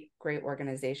great, great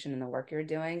organization in the work you're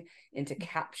doing into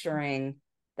capturing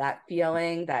that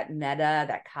feeling, that meta,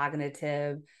 that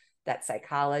cognitive, that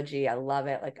psychology. I love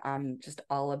it. Like I'm just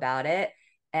all about it.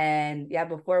 And yeah,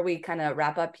 before we kind of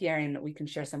wrap up here and we can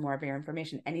share some more of your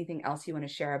information, anything else you want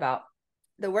to share about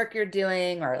the work you're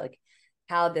doing, or like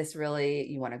how this really,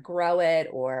 you want to grow it,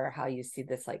 or how you see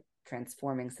this like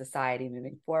transforming society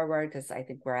moving forward? Because I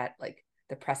think we're at like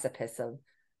the precipice of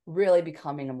really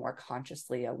becoming a more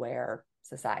consciously aware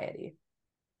society.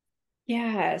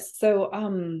 Yeah.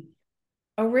 So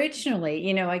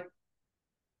originally,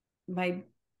 my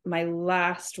my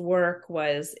last work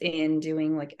was in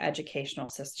doing like educational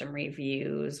system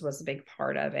reviews, was a big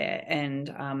part of it,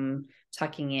 and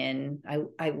tucking in,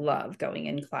 I love going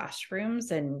in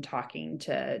classrooms and talking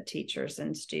to teachers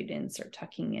and students, or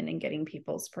tucking in and getting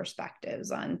people's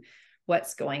perspectives on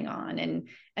what's going on.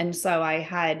 And so I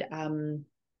had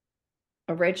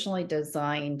originally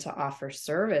designed to offer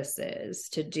services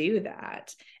to do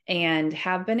that, and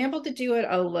have been able to do it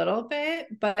a little bit,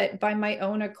 but by my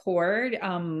own accord,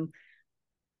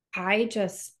 I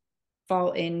just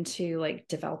fall into like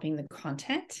developing the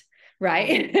content,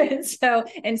 right? And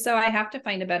so I have to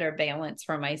find a better balance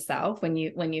for myself. When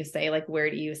you say like, where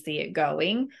do you see it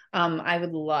going, I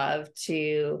would love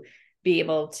to be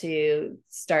able to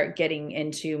start getting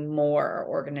into more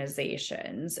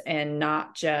organizations, and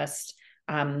not just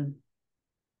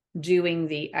doing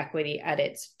the equity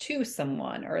edits to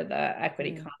someone, or the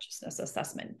equity consciousness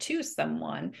assessment to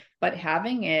someone, but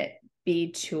having it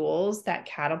be tools that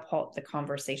catapult the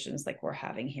conversations like we're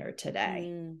having here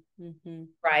today.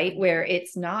 Right? Where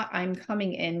it's not, I'm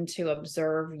coming in to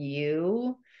observe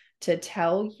you, to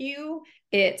tell you,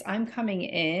 it's I'm coming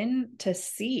in to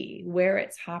see where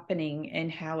it's happening and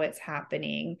how it's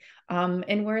happening,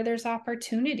 and where there's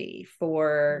opportunity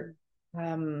for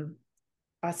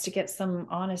us to get some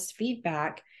honest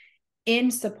feedback in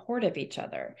support of each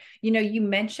other. You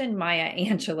mentioned Maya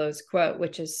Angelou's quote,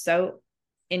 which is so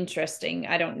interesting.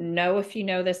 I don't know if you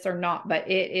know this or not, but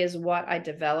it is what I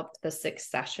developed the 6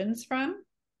 sessions from.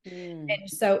 And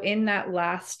so in that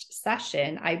last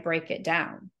session, I break it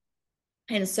down.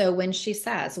 And so when she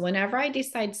says, whenever I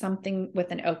decide something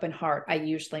with an open heart, I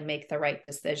usually make the right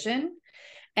decision.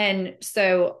 And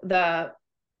so the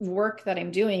work that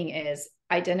I'm doing is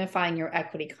identifying your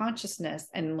equity consciousness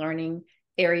and learning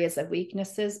areas of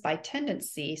weaknesses by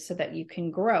tendency, so that you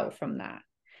can grow from that.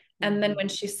 And then when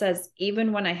she says,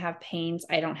 even when I have pains,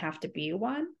 I don't have to be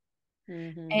one.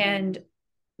 And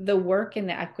the work in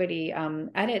the equity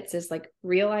edits is like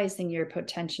realizing your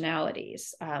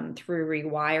potentialities through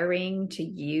rewiring to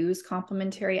use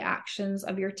complementary actions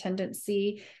of your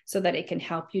tendency, so that it can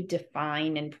help you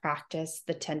define and practice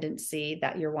the tendency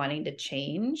that you're wanting to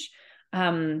change.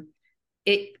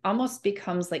 It almost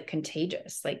becomes like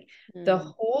contagious. Like the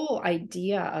whole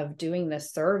idea of doing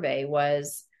this survey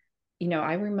was,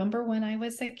 I remember when I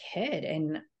was a kid,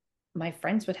 and my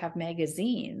friends would have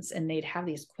magazines, and they'd have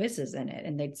these quizzes in it,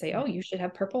 and they'd say, oh, you should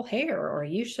have purple hair, or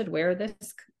you should wear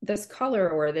this color,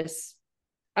 or this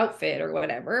outfit, or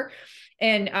whatever.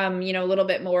 And a little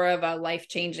bit more of a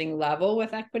life-changing level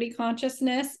with equity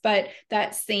consciousness, but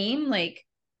that same like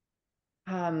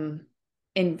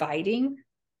inviting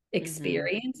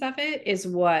experience of it is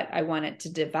what I want it to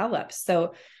develop.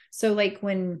 So like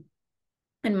when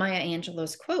in Maya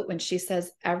Angelou's quote, when she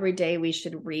says, every day we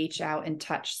should reach out and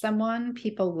touch someone,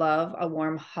 people love a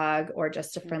warm hug or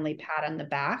just a friendly pat on the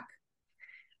back.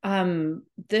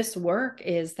 This work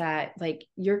is that like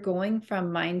you're going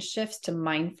from mind shifts to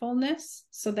mindfulness,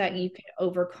 so that you can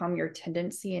overcome your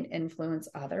tendency and influence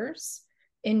others.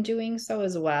 in doing so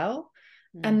as well.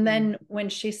 And then when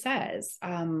she says,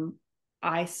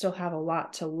 I still have a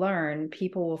lot to learn,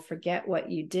 people will forget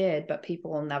what you did, but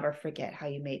people will never forget how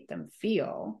you made them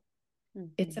feel.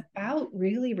 It's about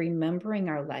really remembering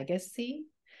our legacy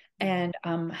and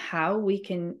how we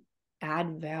can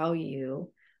add value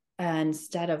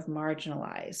instead of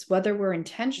marginalize, whether we're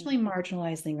intentionally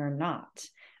marginalizing or not.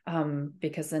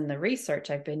 Because in the research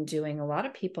I've been doing, a lot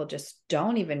of people just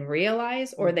don't even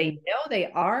realize, or they know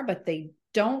they are, but they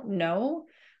don't know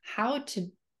how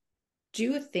to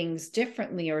do things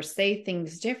differently or say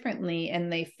things differently.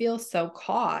 And they feel so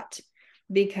caught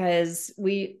because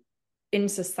in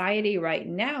society right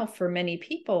now, for many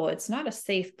people, it's not a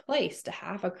safe place to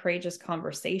have a courageous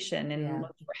conversation and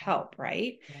look for help,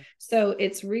 right? So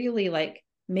it's really like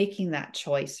making that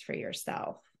choice for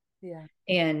yourself,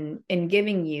 and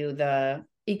giving you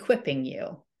equipping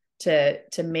you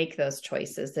to make those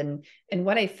choices. And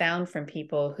what I found from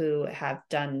people who had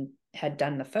done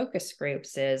the focus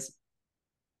groups is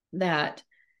that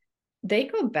they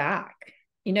go back.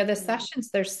 The sessions,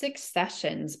 there's 6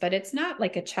 sessions, but it's not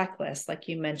like a checklist, like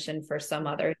you mentioned for some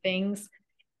other things.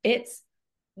 It's,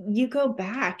 you go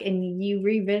back and you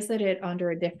revisit it under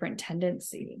a different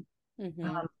tendency.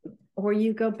 Or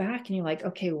you go back and you're like,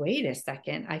 okay, wait a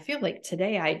second. I feel like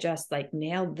today I just like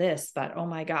nailed this, but oh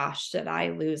my gosh, did I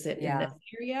lose it in this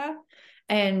area?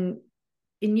 And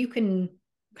you can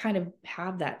kind of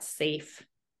have that safe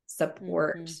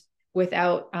support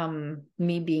without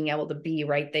me being able to be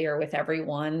right there with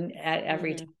everyone at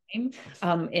every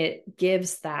time. It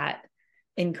gives that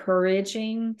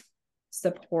encouraging,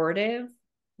 supportive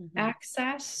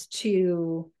access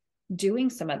to doing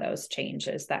some of those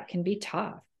changes that can be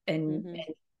tough and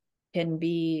can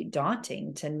be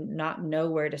daunting to not know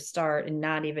where to start and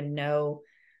not even know,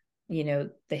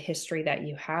 the history that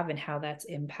you have and how that's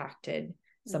impacted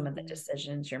some of the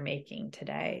decisions you're making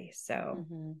today. So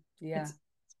it's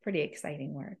pretty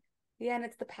exciting work. Yeah, and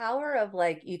it's the power of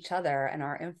like each other and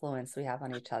our influence we have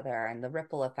on each other and the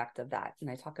ripple effect of that.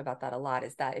 And I talk about that a lot,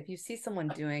 is that if you see someone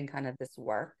doing kind of this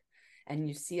work and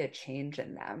you see a change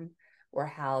in them or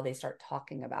how they start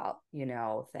talking about,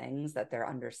 things that they're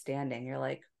understanding, you're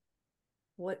like,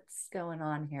 what's going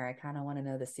on here? I kind of want to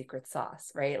know the secret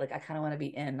sauce, right? Like I kind of want to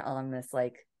be in on this,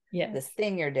 like this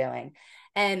thing you're doing.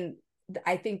 And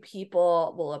I think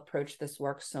people will approach this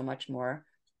work so much more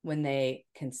when they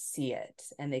can see it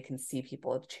and they can see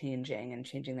people changing and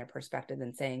changing their perspective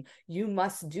and saying, you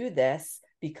must do this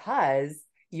because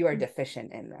you are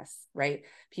deficient in this, right?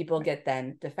 People get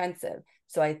then defensive.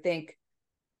 So I think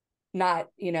not,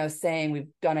 saying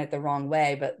we've done it the wrong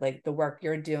way, but like the work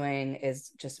you're doing is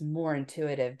just more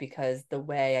intuitive because the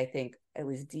way I think at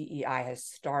least DEI has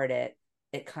started,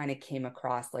 it kind of came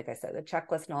across, like I said, the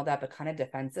checklist and all that, but kind of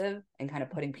defensive and kind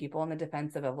of putting people in the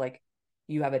defensive of like,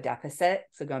 you have a deficit.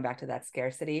 So going back to that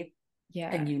scarcity,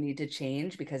 and you need to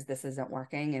change because this isn't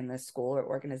working in this school or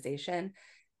organization.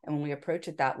 And when we approach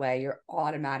it that way, you're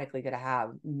automatically going to have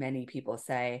many people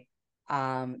say,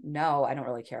 no, I don't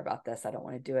really care about this. I don't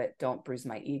want to do it. Don't bruise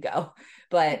my ego.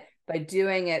 But by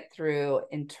doing it through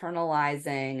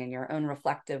internalizing and your own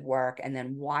reflective work and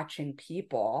then watching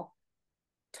people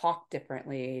talk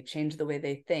differently, change the way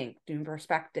they think, new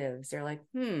perspectives, they're like,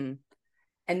 And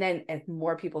then if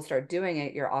more people start doing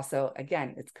it, you're also,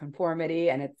 again, it's conformity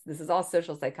and this is all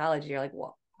social psychology. You're like,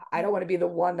 well, I don't want to be the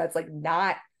one that's like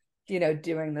not,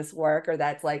 doing this work or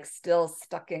that's like still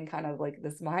stuck in kind of like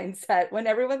this mindset when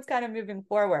everyone's kind of moving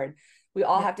forward. We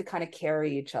all have to kind of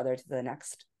carry each other to the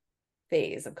next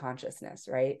phase of consciousness,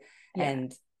 right?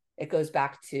 And it goes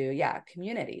back to,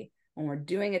 community. When we're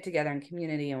doing it together in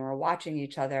community and we're watching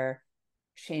each other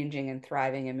changing and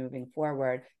thriving and moving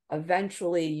forward,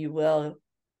 eventually you will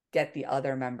get the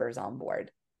other members on board,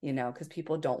 because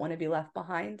people don't want to be left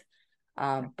behind.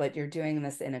 But you're doing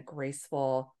this in a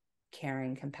graceful,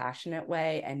 caring, compassionate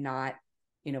way and not,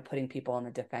 putting people on the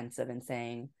defensive and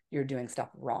saying you're doing stuff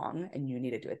wrong and you need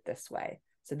to do it this way.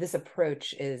 So this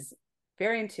approach is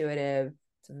very intuitive.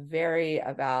 It's very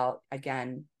about,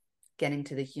 again, getting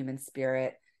to the human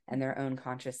spirit and their own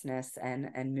consciousness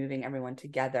and moving everyone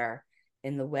together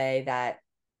in the way that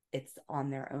it's on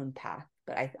their own path.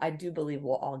 But I do believe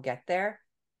we'll all get there,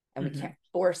 and we can't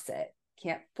force it.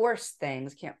 Can't force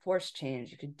things, can't force change.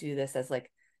 You could do this as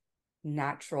like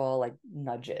natural, like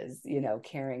nudges,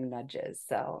 caring nudges.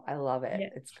 So I love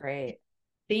it. It's great.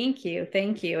 Thank you.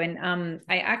 Thank you. And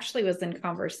I actually was in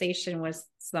conversation with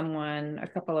someone, a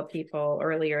couple of people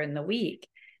earlier in the week,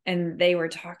 and they were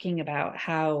talking about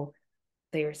how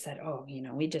they were said, oh,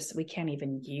 we can't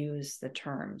even use the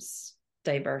terms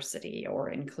diversity or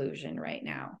inclusion right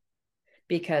now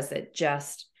because it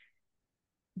just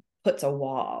puts a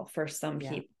wall for some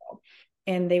Yeah. people.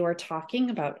 And they were talking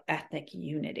about ethnic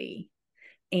unity.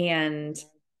 And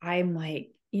I'm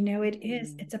like,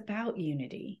 it's about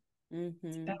unity. It's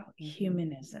Mm-hmm. about Mm-hmm.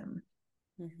 humanism.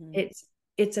 Mm-hmm.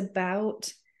 It's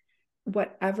about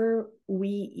whatever we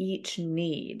each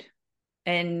need.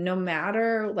 And no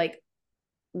matter like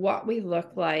what we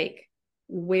look like,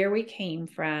 where we came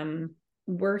from,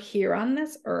 we're here on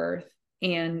this earth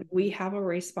and we have a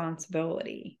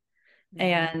responsibility. Mm-hmm.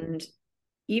 And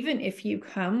even if you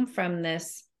come from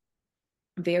this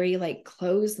very like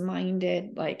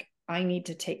closed-minded, like I need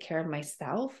to take care of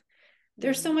myself,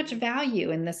 there's so much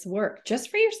value in this work just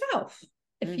for yourself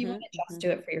if you Mm-hmm. want to Mm-hmm. just do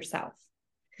it for yourself.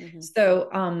 Mm-hmm. So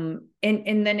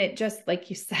and then it just, like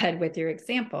you said with your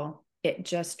example, it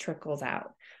just trickles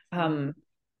out. Mm-hmm.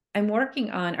 I'm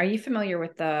working on, are you familiar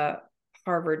with the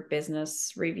Harvard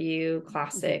Business Review Mm-hmm.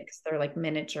 classics? They're like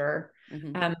miniature.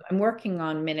 Mm-hmm. I'm working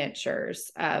on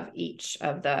miniatures of each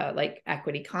of the like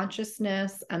equity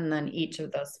consciousness and then each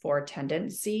of those four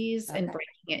tendencies and Okay.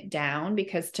 breaking it down.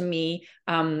 Because to me,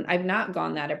 I've not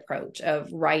gone that approach of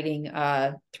writing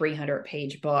a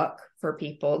 300-page book for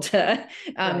people to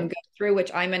Right. go through,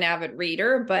 which I'm an avid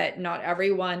reader, but not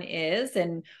everyone is.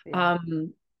 Yeah.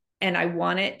 And I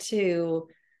want it to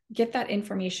get that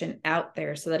information out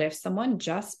there so that if someone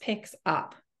just picks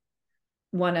up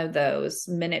one of those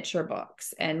miniature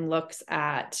books and looks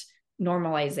at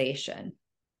normalization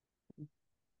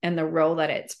and the role that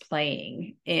it's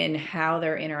playing in how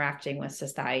they're interacting with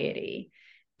society,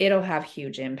 it'll have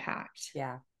huge impact.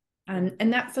 Yeah. Yeah.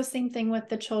 And that's the same thing with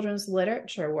the children's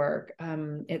literature work.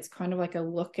 It's kind of like a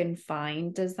look and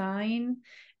find design.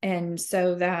 And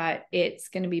so that it's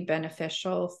going to be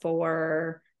beneficial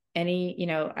for any,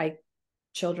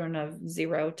 children of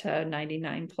 0 to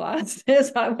 99 plus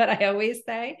is what I always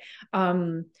say.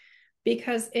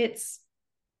 Because it's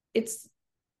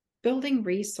building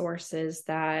resources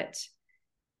that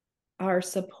are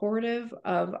supportive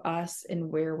of us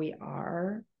and where we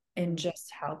are and Mm-hmm.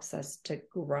 just helps us to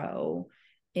grow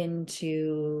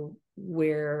into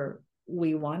where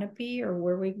we want to be or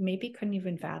where we maybe couldn't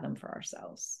even fathom for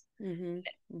ourselves. Mm-hmm.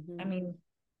 Mm-hmm. I mean,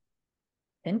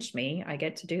 pinch me, I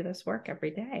get to do this work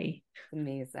every day.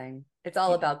 Amazing. It's all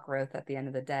Yeah. about growth at the end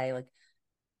of the day. Like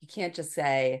you can't just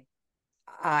say,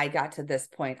 I got to this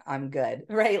point, I'm good,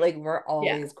 right? Like we're Yeah.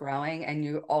 always growing and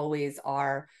you always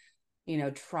are,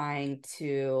 trying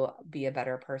to be a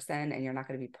better person and you're not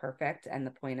going to be perfect. And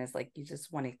the point is like, you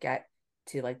just want to get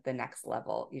to like the next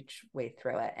level each way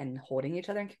through it and holding each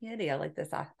other in community. I like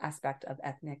this aspect of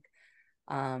ethnic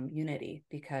unity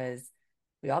because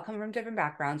we all come from different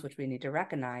backgrounds, which we need to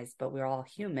recognize, but we're all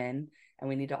human and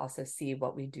we need to also see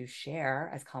what we do share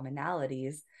as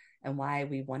commonalities and why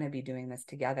we want to be doing this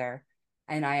together.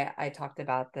 And I talked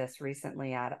about this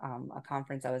recently at a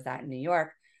conference I was at in New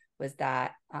York, was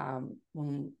that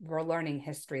when we're learning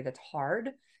history that's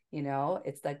hard,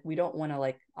 it's like we don't want to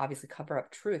like obviously cover up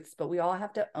truths, but we all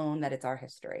have to own that it's our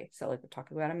history. So like we're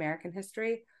talking about American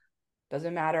history,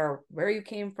 doesn't matter where you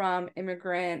came from,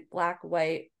 immigrant, black,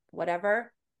 white,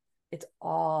 whatever, it's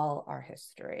all our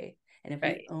history. And if we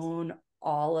Right. own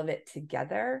all of it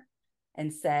together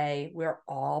and say we're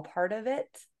all part of it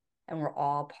and we're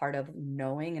all part of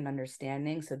knowing and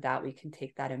understanding so that we can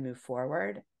take that and move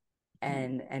forward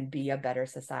and be a better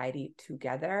society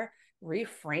together,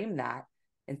 reframe that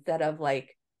instead of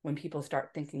like when people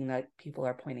start thinking that people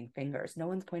are pointing fingers. No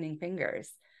one's pointing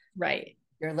fingers. Right.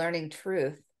 You're learning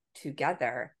truth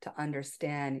together to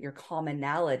understand your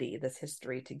commonality, this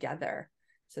history together,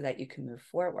 so that you can move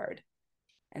forward.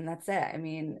 And that's it. I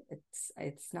mean,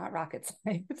 it's not rocket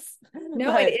science,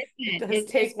 No, it but it isn't. does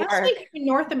It's take especially work. here in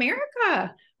North America, I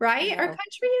right? Our know.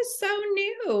 country is so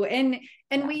new. And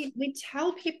Yeah. we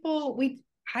tell people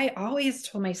I always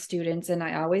told my students and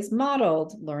I always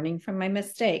modeled learning from my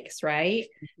mistakes, right?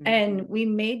 Mm-hmm. And we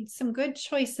made some good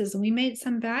choices and we made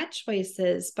some bad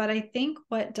choices. But I think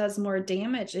what does more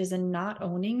damage is in not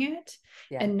owning it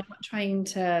Yeah. and not trying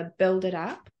to build it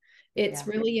up. It's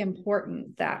Yeah. really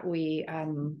important that we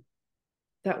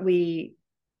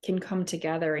can come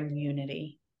together in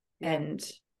unity Yeah.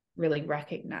 and really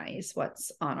recognize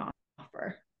what's on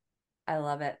offer. I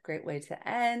love it. Great way to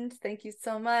end. Thank you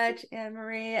so much, Anne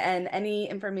Marie. And any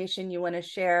information you want to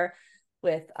share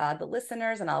with the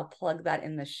listeners, and I'll plug that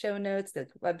in the show notes, the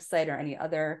website, or any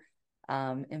other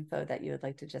info that you would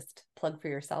like to just plug for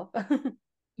yourself.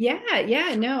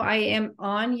 Yeah, no, I am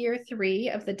on year 3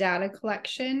 of the data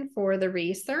collection for the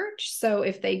research. So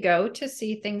if they go to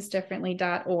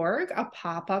seethingsdifferently.org, a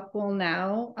pop-up will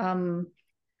now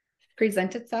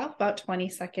present itself about 20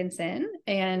 seconds in.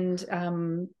 And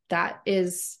that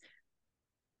is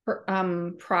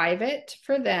private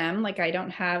for them. Like, I don't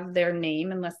have their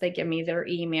name unless they give me their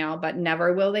email, but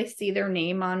never will they see their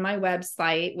name on my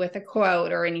website with a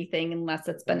quote or anything unless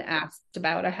it's been asked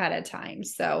about ahead of time.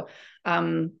 So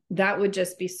that would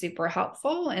just be super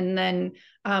helpful. And then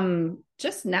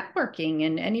just networking,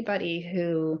 and anybody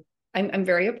who I'm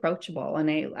very approachable, and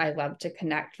I love to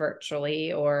connect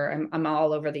virtually, or I'm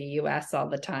all over the US all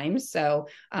the time. So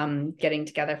getting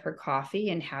together for coffee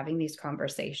and having these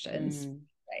conversations.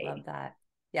 Right. Love that.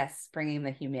 Yes, bringing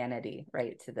the humanity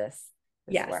right to this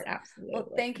Yes, work. absolutely. Well,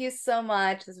 thank you so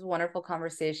much. This is a wonderful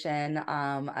conversation.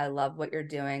 I love what you're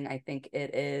doing. I think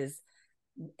it is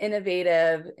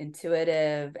innovative,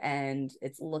 intuitive, and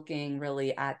it's looking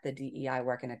really at the DEI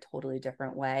work in a totally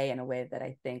different way, in a way that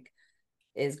I think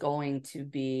is going to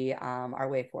be our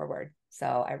way forward. So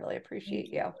I really appreciate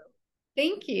you.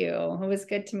 Thank you. It was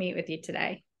good to meet with you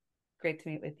today. Great to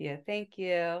meet with you. Thank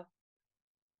you.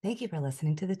 Thank you for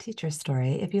listening to The Teacher's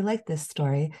Story. If you like this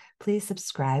story, please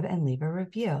subscribe and leave a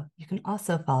review. You can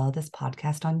also follow this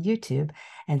podcast on YouTube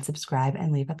and subscribe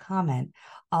and leave a comment.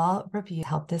 All reviews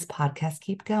help this podcast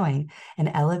keep going and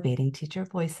elevating teacher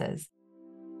voices.